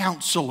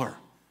Counselor.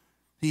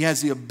 He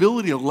has the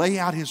ability to lay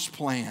out His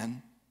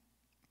plan.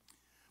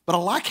 But I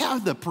like how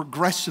the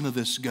progression of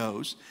this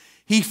goes.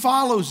 He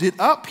follows it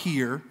up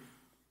here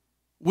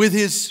with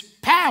His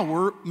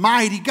power,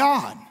 mighty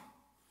God.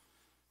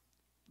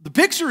 The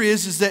picture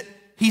is that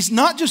He's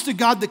not just a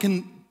God that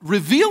can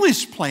reveal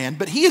His plan,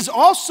 but He is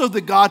also the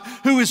God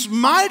who is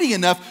mighty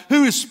enough,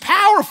 who is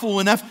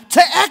powerful enough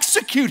to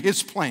execute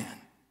His plan.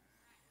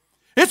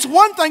 It's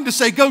one thing to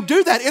say, go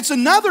do that. It's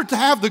another to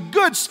have the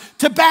goods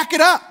to back it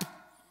up.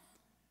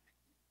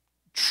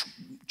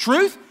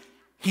 Truth,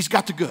 He's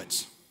got the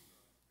goods.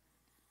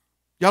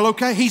 Y'all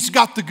okay? He's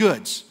got the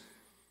goods.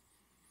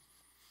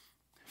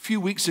 A few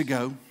weeks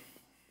ago,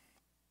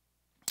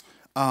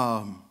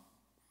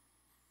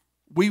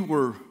 we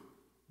were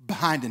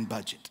behind in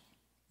budget,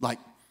 like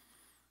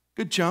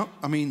good chunk.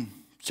 I mean,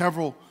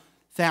 several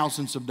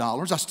thousands of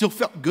dollars. I still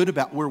felt good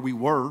about where we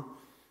were,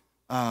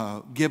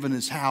 given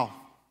as how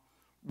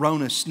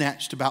Rona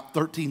snatched about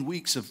 13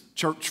 weeks of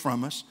church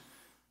from us.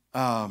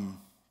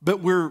 But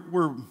we're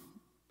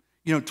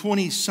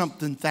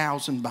 20-something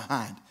thousand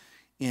behind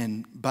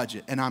in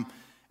budget,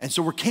 and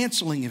so we're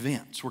canceling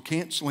events. We're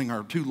canceling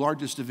our two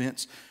largest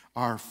events,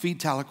 our Feed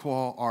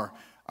Tahlequah,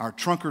 our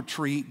Trunk or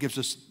Treat gives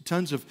us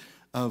tons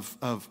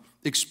of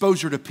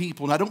exposure to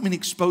people. And I don't mean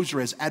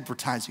exposure as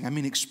advertising. I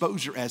mean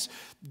exposure as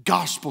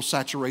gospel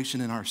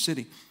saturation in our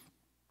city.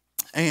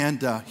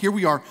 And here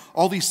we are,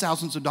 all these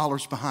thousands of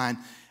dollars behind,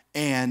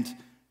 and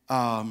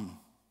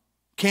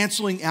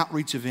canceling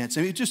outreach events.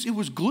 I mean, it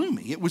was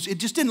gloomy. It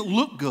just didn't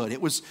look good.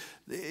 It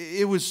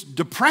was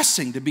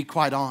depressing, to be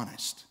quite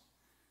honest.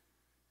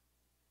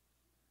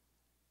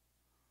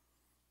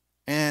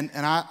 And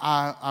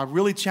I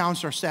really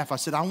challenged our staff. I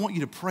said, I want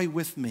you to pray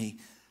with me.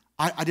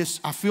 I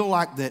feel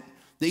like that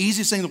The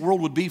easiest thing in the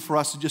world would be for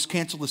us to just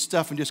cancel this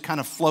stuff and just kind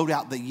of float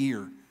out the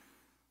year.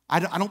 I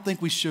don't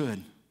think we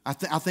should. I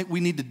think we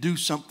need to do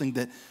something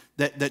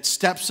that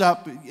steps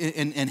up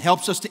and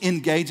helps us to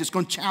engage. It's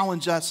going to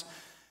challenge us.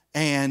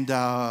 And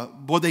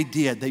boy, they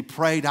did. They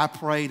prayed, I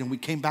prayed, and we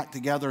came back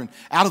together. And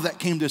out of that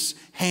came this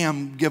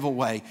ham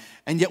giveaway.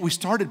 And yet we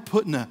started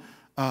putting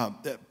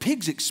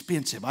pig's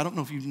expensive. I don't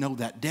know if you know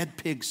that. Dead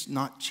pig's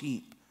not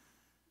cheap.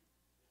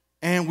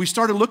 And we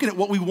started looking at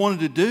what we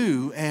wanted to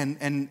do.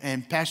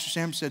 And Pastor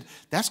Sam said,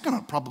 that's going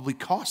to probably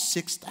cost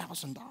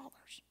 $6,000.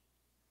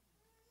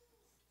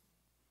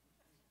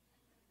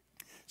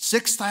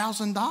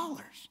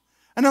 $6,000.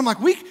 And I'm like,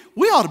 we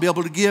ought to be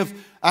able to give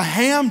a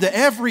ham to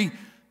every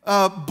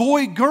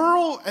boy,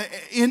 girl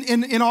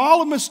in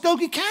all of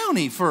Muskogee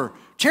County, for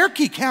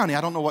Cherokee County.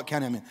 I don't know what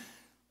county I'm in.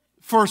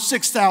 For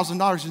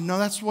 $6,000. And no,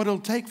 that's what it'll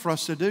take for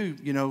us to do,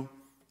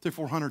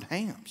 300-400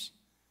 hams.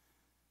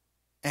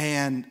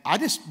 And I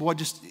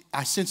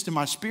sensed in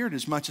my spirit,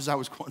 as much as I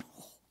was going,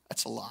 oh,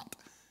 that's a lot,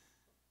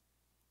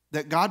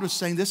 that God was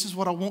saying, this is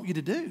what I want you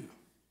to do.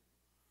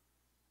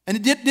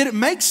 And did it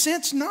make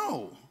sense?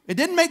 No. It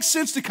didn't make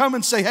sense to come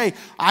and say, hey,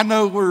 I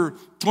know we're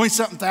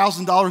 $20-something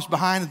thousand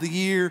behind of the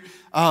year.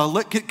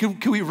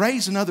 Can we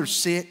raise another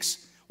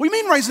 $6,000? What do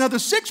you mean raise another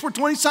 $6,000? We're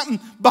 20-something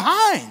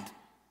behind.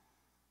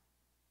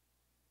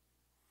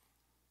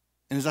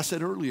 And as I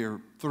said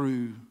earlier,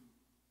 through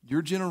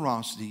your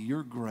generosity,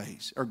 your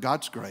grace, or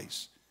God's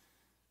grace,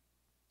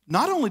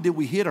 not only did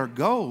we hit our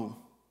goal,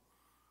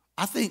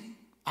 I think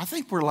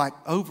we're like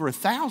over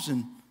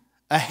 1,000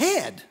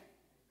 ahead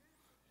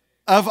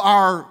of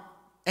our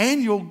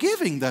annual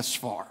giving thus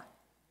far.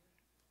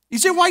 You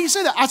say, why you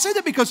say that? I say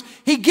that because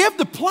he gave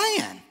the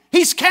plan.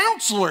 He's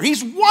counselor.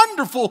 He's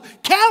wonderful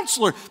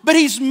counselor. But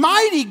he's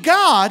mighty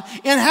God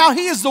in how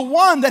he is the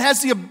one that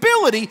has the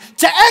ability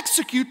to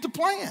execute the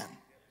plan.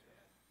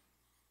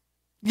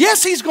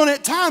 Yes, he's going to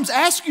at times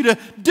ask you to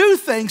do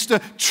things,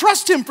 to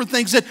trust him for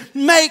things that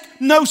make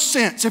no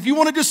sense. If you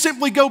want to just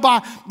simply go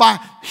by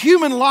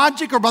human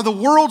logic or by the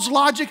world's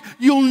logic,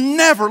 you'll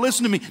never,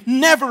 listen to me,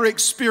 never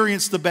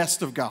experience the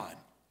best of God.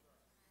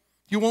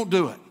 You won't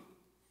do it.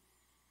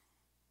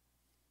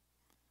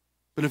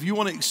 But if you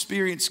want to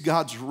experience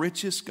God's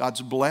richest,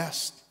 God's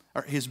blessed,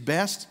 or his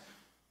best,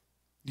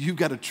 you've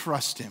got to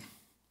trust him.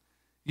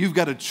 You've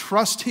got to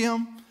trust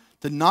him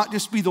to not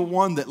just be the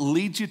one that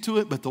leads you to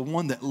it, but the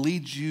one that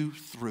leads you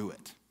through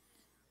it.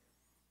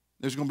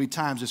 There's going to be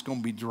times it's going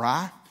to be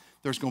dry.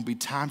 There's going to be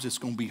times it's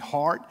going to be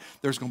hard.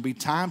 There's going to be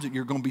times that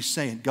you're going to be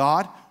saying,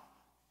 God,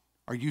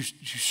 are you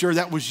sure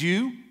that was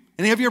you?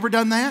 Any of you ever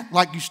done that?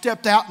 Like you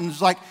stepped out and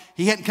it's like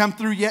he hadn't come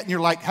through yet and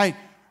you're like, hey,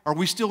 are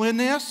we still in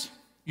this?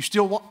 You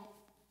still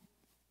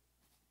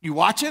you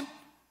watching?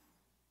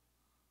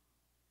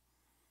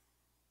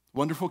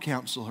 Wonderful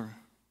counselor,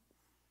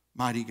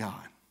 mighty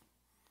God.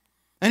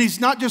 And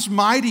he's not just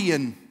mighty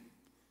in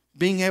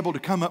being able to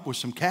come up with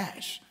some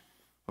cash,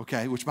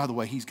 okay, which by the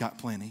way, he's got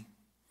plenty,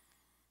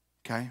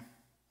 okay?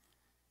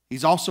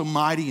 He's also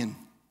mighty in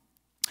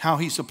how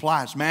he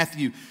supplies.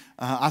 Matthew,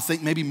 I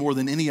think maybe more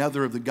than any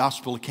other of the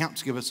gospel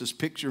accounts, give us this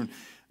picture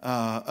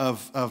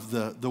of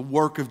the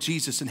work of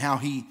Jesus and how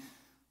he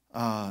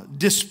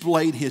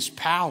displayed his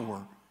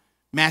power.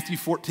 Matthew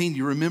 14,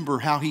 you remember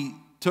how he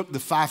took the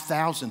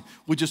 5,000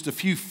 with just a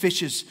few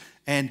fishes,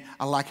 and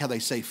I like how they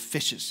say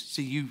fishes.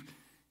 See,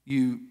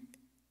 you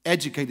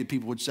educated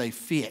people would say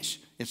fish.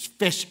 It's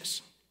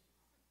fishes,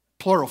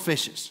 plural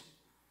fishes.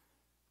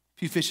 A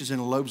few fishes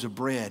and loaves of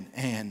bread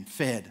and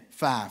fed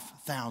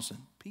 5,000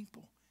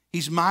 people.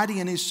 He's mighty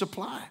in his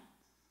supply.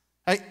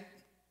 Hey,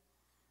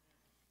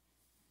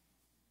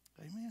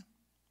 amen.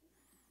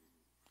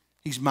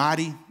 He's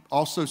mighty,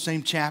 also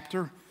same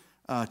chapter,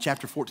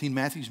 chapter 14,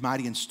 Matthew, he's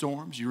mighty in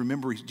storms. You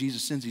remember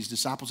Jesus sends his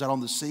disciples out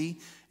on the sea,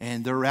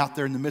 and they're out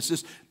there in the midst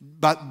of this.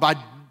 By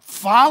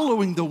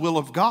following the will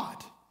of God.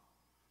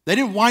 They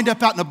didn't wind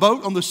up out in a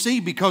boat on the sea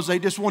because they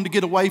just wanted to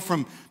get away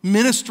from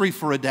ministry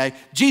for a day.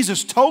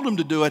 Jesus told them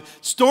to do it.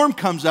 Storm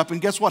comes up,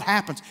 and guess what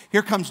happens?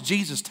 Here comes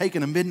Jesus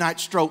taking a midnight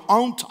stroll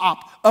on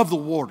top of the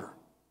water.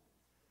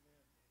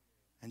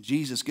 And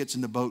Jesus gets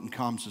in the boat and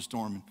calms the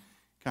storm and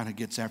kind of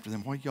gets after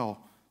them. What are y'all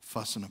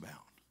fussing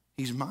about?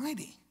 He's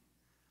mighty.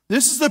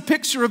 This is the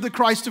picture of the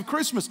Christ of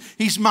Christmas.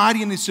 He's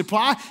mighty in his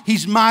supply.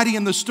 He's mighty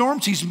in the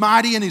storms. He's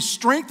mighty in his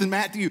strength. In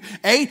Matthew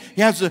 8,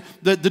 he has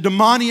the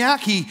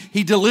demoniac.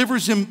 He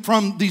delivers him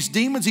from these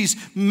demons. He's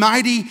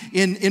mighty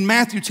in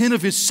Matthew 10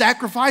 of his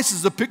sacrifice.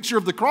 Is the picture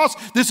of the cross.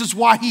 This is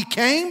why he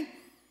came.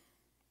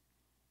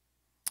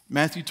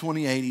 Matthew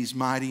 28, he's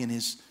mighty in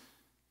his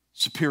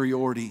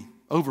superiority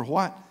over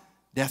what?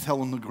 Death,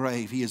 hell, and the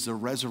grave. He is the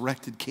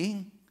resurrected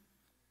king.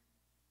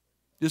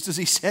 Just as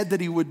he said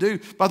that he would do.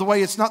 By the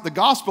way, it's not the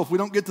gospel if we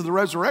don't get to the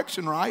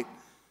resurrection, right?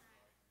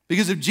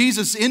 Because if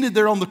Jesus ended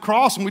there on the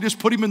cross and we just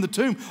put him in the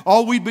tomb,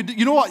 all we'd be,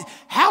 you know what?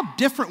 How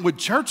different would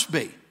church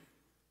be?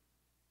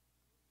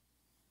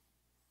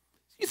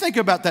 You think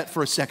about that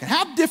for a second.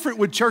 How different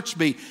would church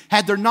be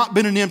had there not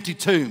been an empty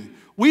tomb?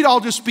 We'd all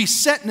just be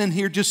sitting in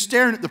here just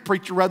staring at the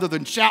preacher rather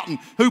than shouting,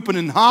 hooping,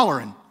 and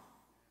hollering.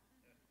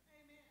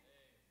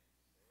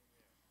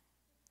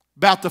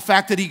 about the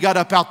fact that he got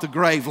up out the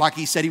grave like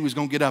he said he was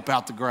going to get up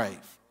out the grave.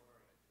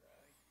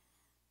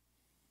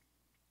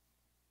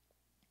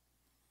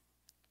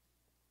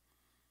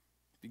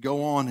 You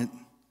go on, it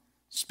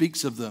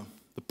speaks of the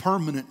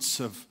permanence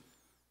of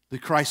the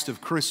Christ of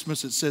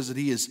Christmas. It says that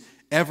he is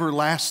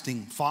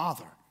everlasting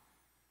Father.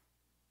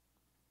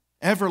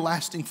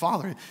 Everlasting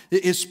Father.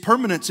 His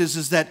permanence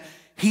is that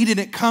he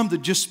didn't come to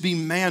just be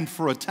man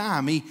for a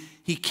time.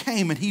 He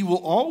came and he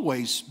will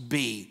always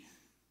be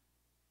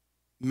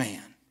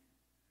man.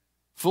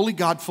 Fully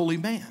God, fully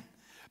man.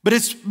 But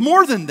it's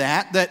more than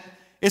that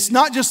it's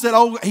not just that,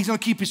 oh, he's going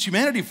to keep his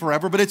humanity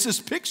forever, but it's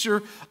this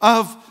picture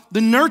of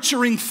the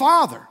nurturing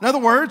Father. In other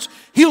words,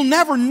 he'll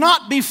never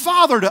not be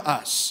Father to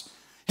us.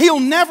 He'll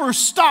never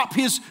stop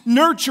his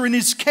nurture and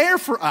his care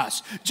for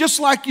us.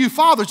 Just like you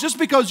fathers, just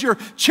because your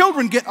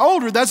children get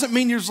older doesn't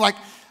mean you're just like,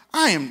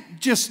 I am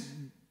just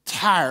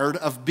tired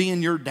of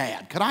being your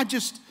dad. Could I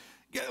just,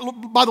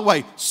 by the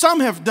way, some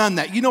have done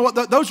that. You know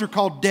what? Those are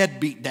called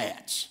deadbeat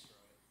dads.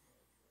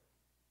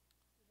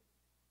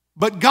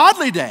 But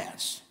godly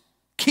dads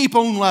keep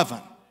on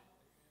loving.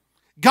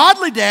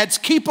 Godly dads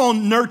keep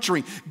on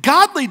nurturing.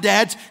 Godly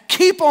dads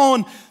keep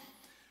on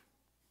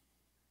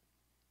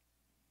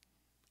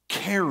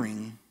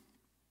caring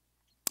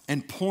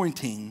and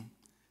pointing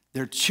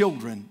their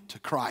children to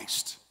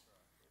Christ.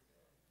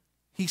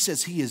 He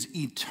says he is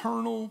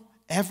eternal,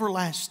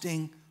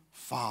 everlasting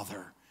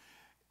Father.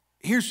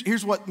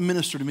 Here's what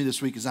ministered to me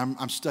this week as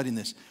I'm studying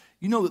this.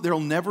 You know that there will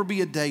never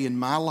be a day in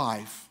my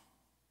life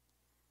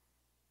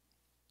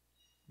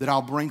that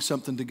I'll bring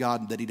something to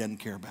God that he doesn't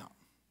care about.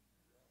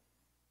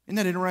 Isn't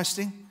that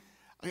interesting?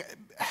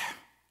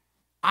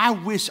 I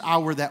wish I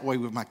were that way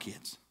with my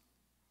kids.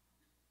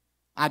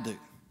 I do.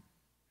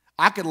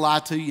 I could lie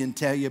to you and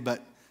tell you,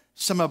 but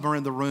some of them are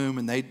in the room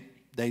and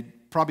they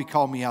probably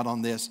call me out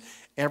on this.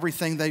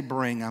 Everything they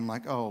bring, I'm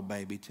like, oh,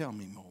 baby, tell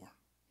me more.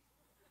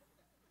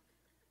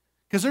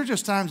 Because there are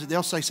just times that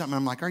they'll say something,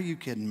 I'm like, are you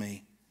kidding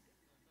me?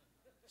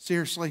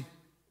 Seriously?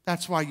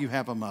 That's why you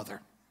have a mother.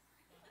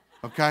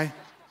 Okay?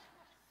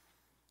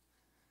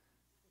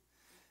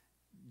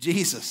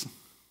 Jesus.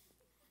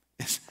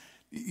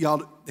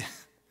 Y'all,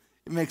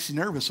 it makes you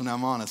nervous when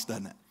I'm honest,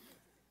 doesn't it?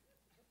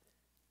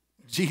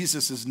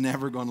 Jesus is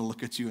never going to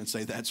look at you and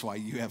say, that's why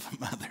you have a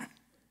mother.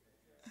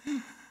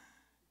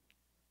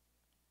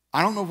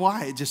 I don't know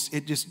why.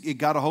 It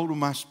got a hold of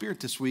my spirit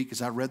this week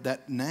as I read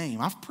that name.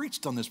 I've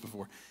preached on this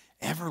before.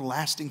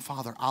 Everlasting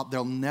Father.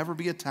 There'll never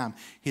be a time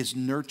his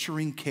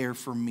nurturing care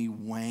for me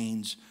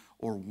wanes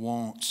or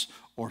wants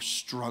or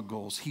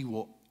struggles. He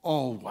will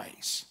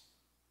always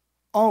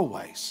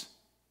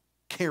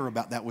care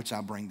about that which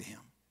I bring to him.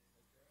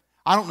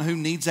 I don't know who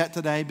needs that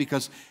today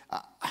because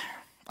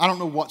I don't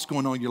know what's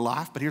going on in your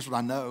life, but here's what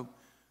I know.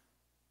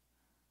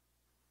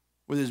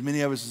 With as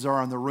many of us as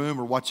are in the room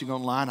or watching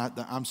online,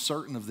 I'm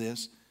certain of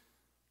this.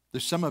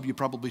 There's some of you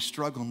probably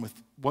struggling with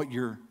what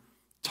you're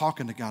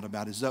talking to God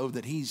about as though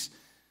that he's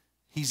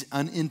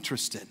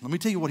uninterested. Let me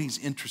tell you what he's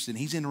interested in.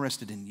 He's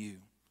interested in you.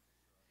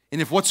 And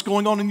if what's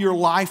going on in your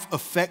life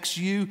affects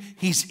you,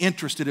 he's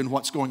interested in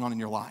what's going on in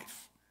your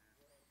life.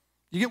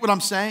 You get what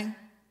I'm saying?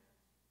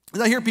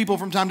 I hear people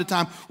from time to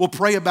time will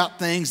pray about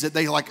things that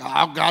they like,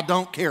 oh, God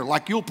don't care.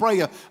 Like you'll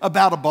pray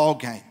about a ball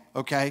game,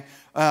 okay?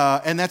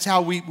 And that's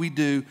how we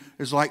do.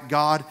 It's like,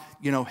 God,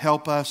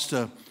 help us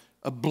to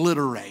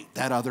obliterate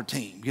that other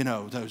team.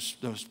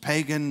 Those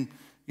pagan,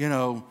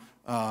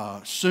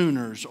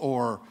 Sooners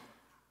or,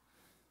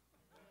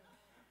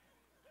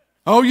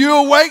 oh, you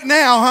awake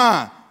now,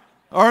 huh?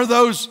 Or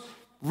those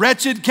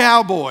wretched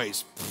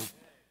Cowboys.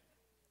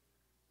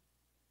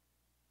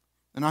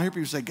 And I hear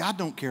people say, God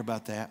don't care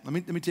about that. Let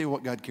me tell you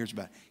what God cares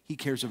about. He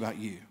cares about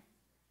you.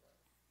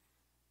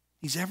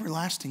 He's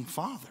everlasting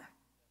Father.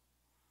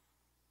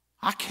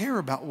 I care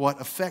about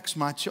what affects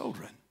my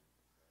children.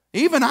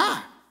 Even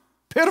I,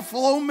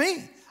 pitiful old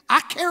me,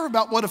 I care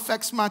about what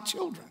affects my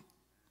children.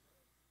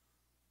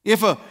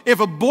 If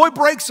a boy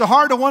breaks the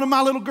heart of one of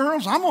my little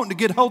girls, I'm wanting to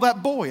get hold of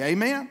that boy,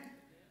 amen?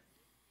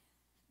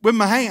 With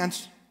my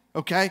hands,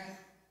 okay?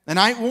 And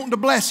I ain't wanting to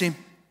bless him.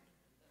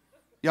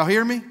 Y'all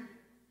hear me?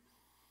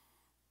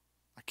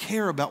 I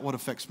care about what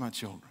affects my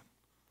children.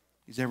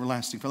 He's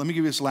everlasting. Let me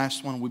give you this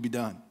last one and we'll be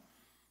done.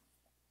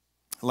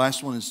 The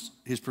last one is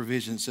his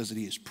provision. It says that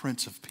he is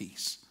Prince of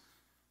Peace.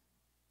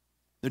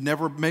 There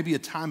never may be a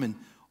time in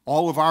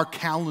all of our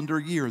calendar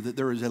year that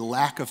there is a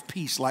lack of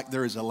peace like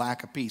there is a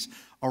lack of peace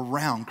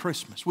around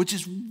Christmas, which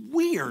is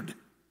weird,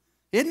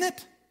 isn't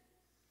it?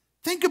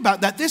 Think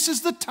about that. This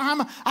is the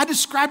time, I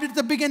described it at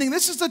the beginning,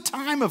 this is the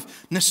time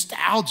of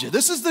nostalgia.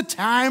 This is the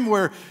time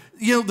where,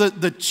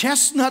 the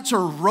chestnuts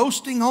are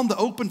roasting on the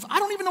open fire. I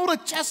don't even know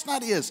what a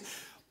chestnut is,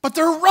 but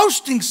they're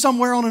roasting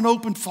somewhere on an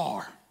open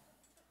fire.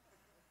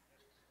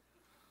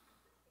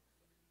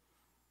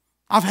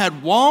 I've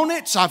had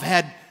walnuts, I've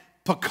had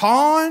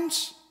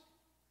pecans.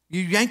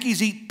 You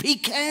Yankees eat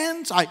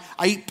pecans, I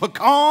eat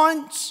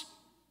pecans.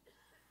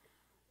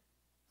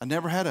 I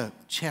never had a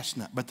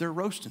chestnut, but they're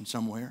roasting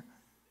somewhere.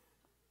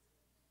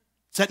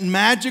 It's that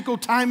magical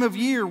time of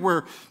year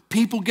where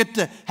people get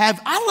to have,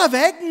 I love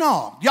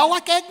eggnog. Y'all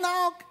like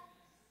eggnog?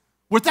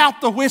 Without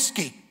the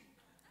whiskey.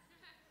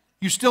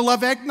 You still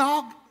love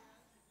eggnog?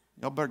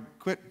 Y'all better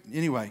quit.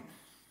 Anyway,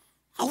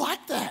 I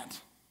like that.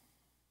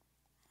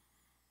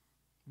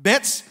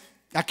 Bets,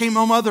 I came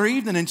home the other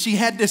evening and she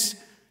had this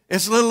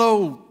little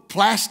old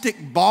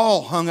plastic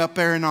ball hung up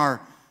there in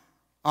our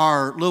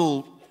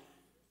little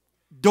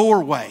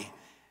doorway.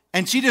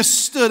 And she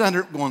just stood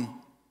under it going,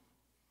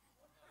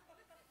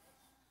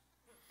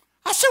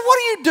 I said, what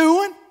are you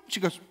doing? She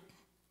goes,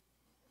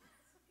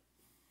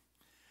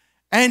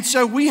 and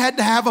so we had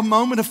to have a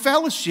moment of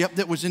fellowship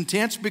that was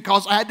intense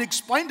because I had to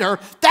explain to her,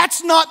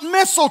 that's not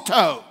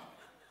mistletoe.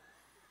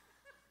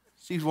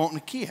 She's wanting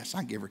a kiss.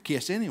 I give her a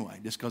kiss anyway,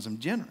 just because I'm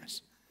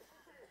generous.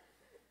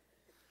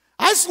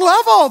 I just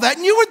love all that.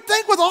 And you would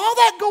think with all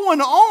that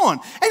going on,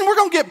 and we're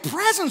going to get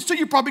presents too.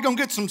 You're probably going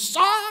to get some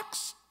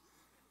socks.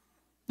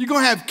 You're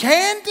going to have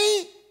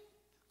candy.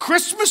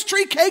 Christmas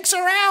tree cakes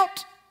are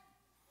out.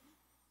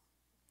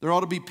 There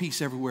ought to be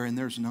peace everywhere, and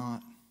there's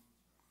not.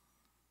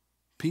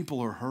 People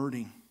are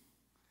hurting.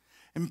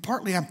 And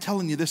partly I'm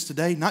telling you this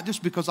today, not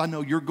just because I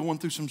know you're going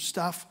through some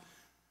stuff.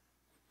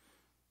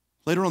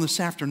 Later on this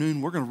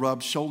afternoon, we're going to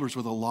rub shoulders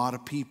with a lot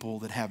of people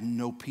that have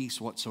no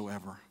peace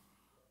whatsoever.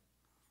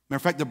 Matter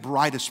of fact, the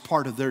brightest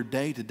part of their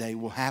day today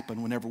will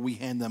happen whenever we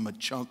hand them a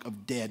chunk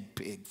of dead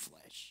pig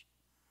flesh.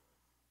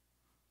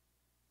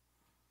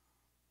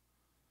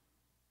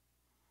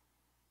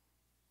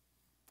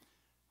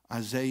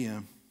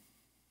 Isaiah,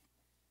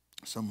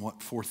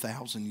 somewhat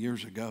 4,000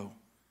 years ago,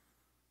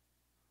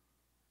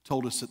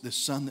 told us that this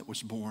son that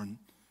was born,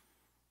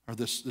 or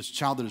this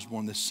child that is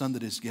born, this son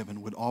that is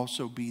given, would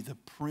also be the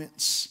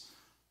Prince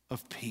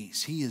of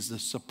Peace. He is the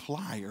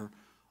supplier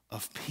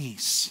of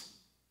peace.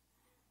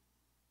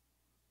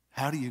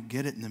 How do you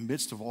get it in the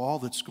midst of all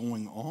that's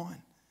going on?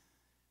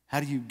 How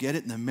do you get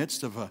it in the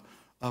midst of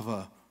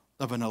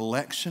an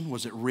election?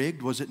 Was it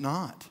rigged? Was it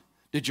not?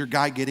 Did your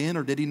guy get in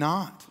or did he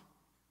not?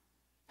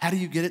 How do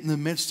you get it in the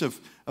midst of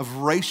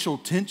racial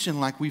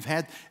tension like we've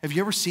had? Have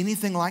you ever seen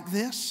anything like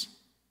this?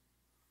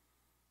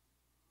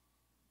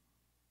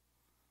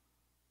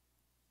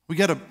 We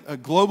got a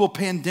global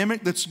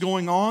pandemic that's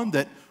going on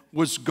that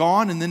was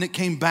gone and then it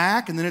came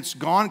back and then it's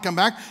gone and come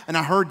back. And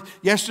I heard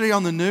yesterday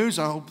on the news,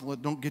 I hope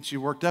it don't get you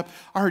worked up.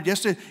 I heard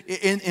yesterday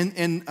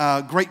in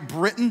Great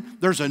Britain,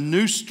 there's a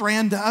new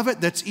strand of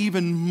it that's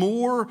even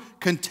more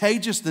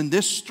contagious than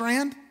this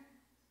strand.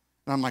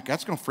 And I'm like,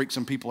 that's going to freak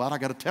some people out. I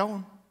got to tell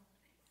them.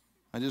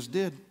 I just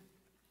did.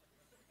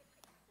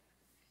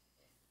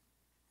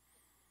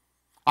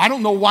 I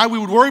don't know why we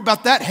would worry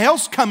about that.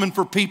 Hell's coming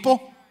for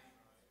people.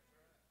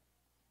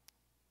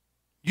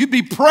 You'd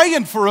be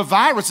praying for a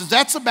virus.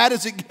 That's as bad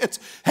as it gets.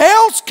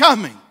 Hell's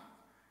coming.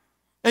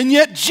 And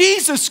yet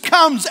Jesus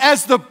comes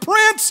as the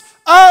Prince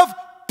of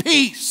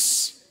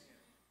Peace.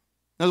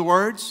 In other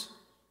words,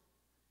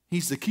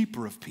 He's the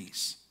keeper of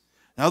peace.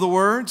 In other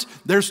words,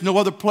 there's no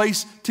other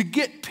place to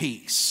get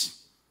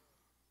peace.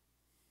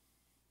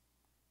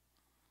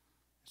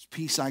 It's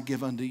peace I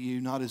give unto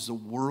you, not as the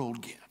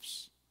world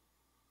gives.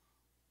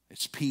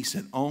 It's peace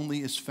that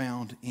only is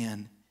found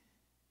in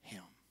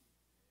Him.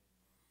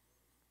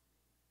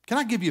 Can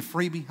I give you a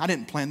freebie? I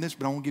didn't plan this,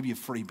 but I want to give you a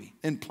freebie.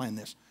 I didn't plan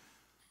this.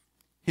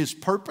 His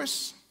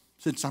purpose,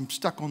 since I'm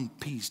stuck on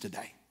peas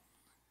today.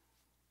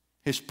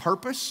 His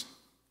purpose,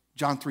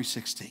 John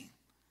 3:16.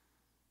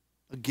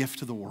 A gift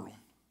to the world.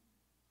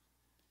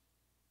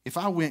 If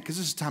I went, because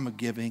this is a time of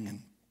giving,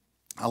 and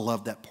I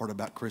love that part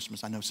about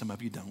Christmas. I know some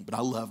of you don't, but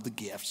I love the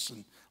gifts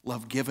and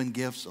love giving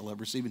gifts. I love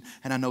receiving.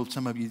 And I know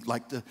some of you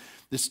like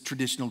this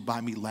traditional buy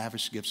me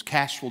lavish gifts.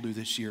 Cash will do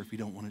this year if you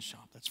don't want to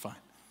shop. That's fine.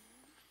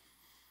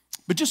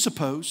 But just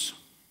suppose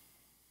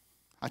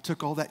I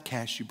took all that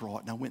cash you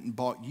brought and I went and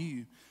bought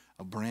you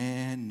a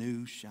brand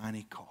new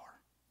shiny car.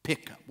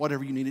 Pickup,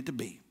 whatever you need it to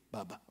be,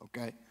 Bubba,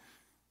 okay?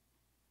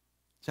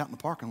 It's out in the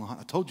parking lot.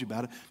 I told you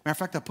about it. Matter of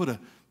fact, I put a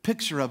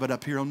picture of it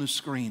up here on the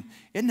screen.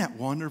 Isn't that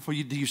wonderful?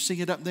 Do you see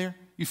it up there?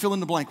 You fill in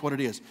the blank what it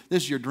is.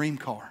 This is your dream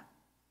car.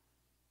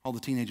 All the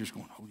teenagers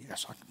going, oh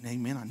yes,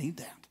 amen, I need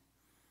that.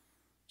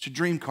 It's your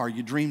dream car,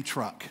 your dream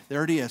truck.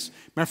 There it is.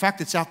 Matter of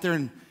fact, it's out there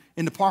in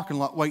the parking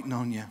lot waiting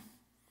on you.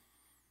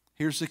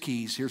 Here's the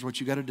keys. Here's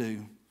what you got to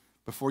do.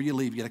 Before you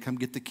leave, you got to come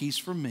get the keys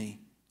from me.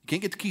 You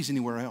can't get the keys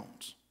anywhere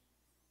else.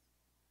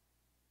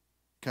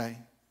 Okay?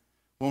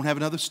 Won't have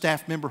another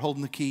staff member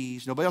holding the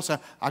keys. Nobody else.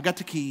 I got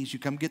the keys. You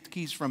come get the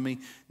keys from me,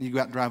 and you go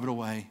out and drive it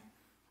away.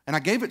 And I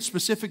gave it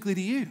specifically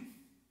to you.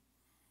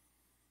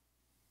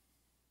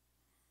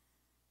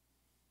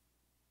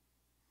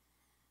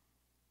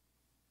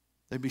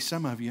 There'd be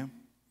some of you,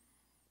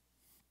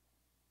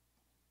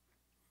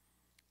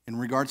 in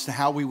regards to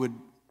how we would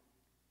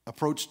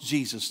approach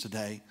Jesus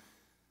today,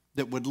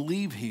 that would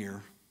leave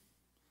here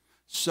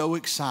so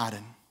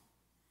excited,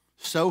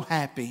 so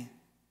happy,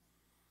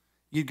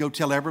 you'd go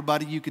tell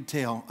everybody you could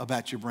tell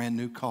about your brand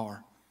new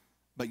car,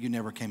 but you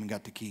never came and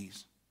got the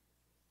keys.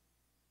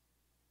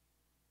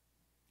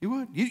 You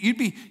would.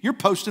 You're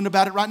posting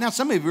about it right now.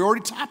 Some of you are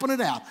already typing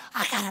it out.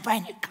 I got a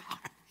brand new car.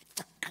 It's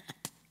so good.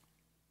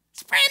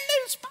 It's brand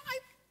new,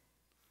 Spike.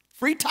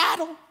 Free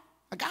title.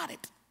 I got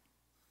it.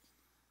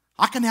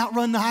 I can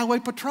outrun the highway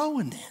patrol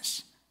in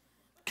this.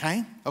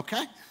 Okay?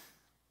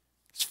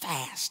 It's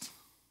fast.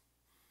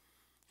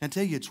 Can I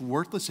tell you, it's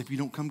worthless if you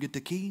don't come get the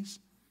keys?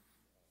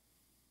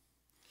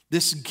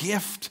 This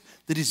gift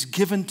that is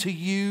given to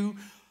you,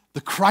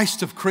 the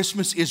Christ of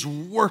Christmas, is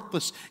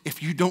worthless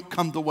if you don't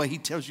come the way he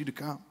tells you to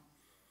come.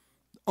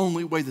 The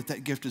only way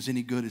that gift is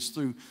any good is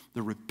through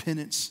the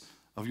repentance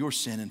of your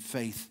sin and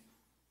faith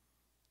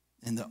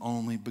in the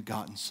only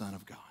begotten Son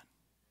of God.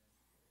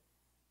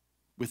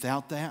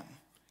 Without that,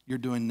 you're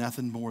doing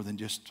nothing more than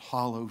just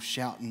hollow,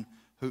 shouting,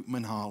 hooting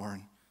and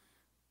hollering,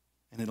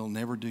 and it'll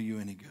never do you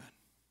any good.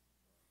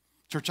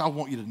 Church, I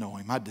want you to know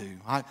him. I do.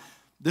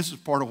 This is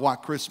part of why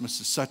Christmas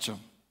is such a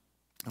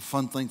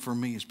fun thing for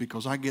me, is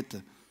because I get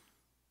to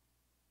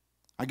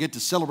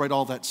celebrate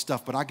all that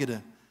stuff, but I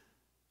get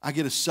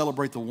to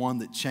celebrate the one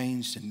that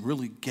changed and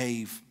really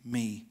gave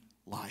me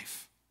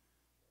life.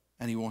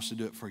 And he wants to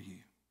do it for you.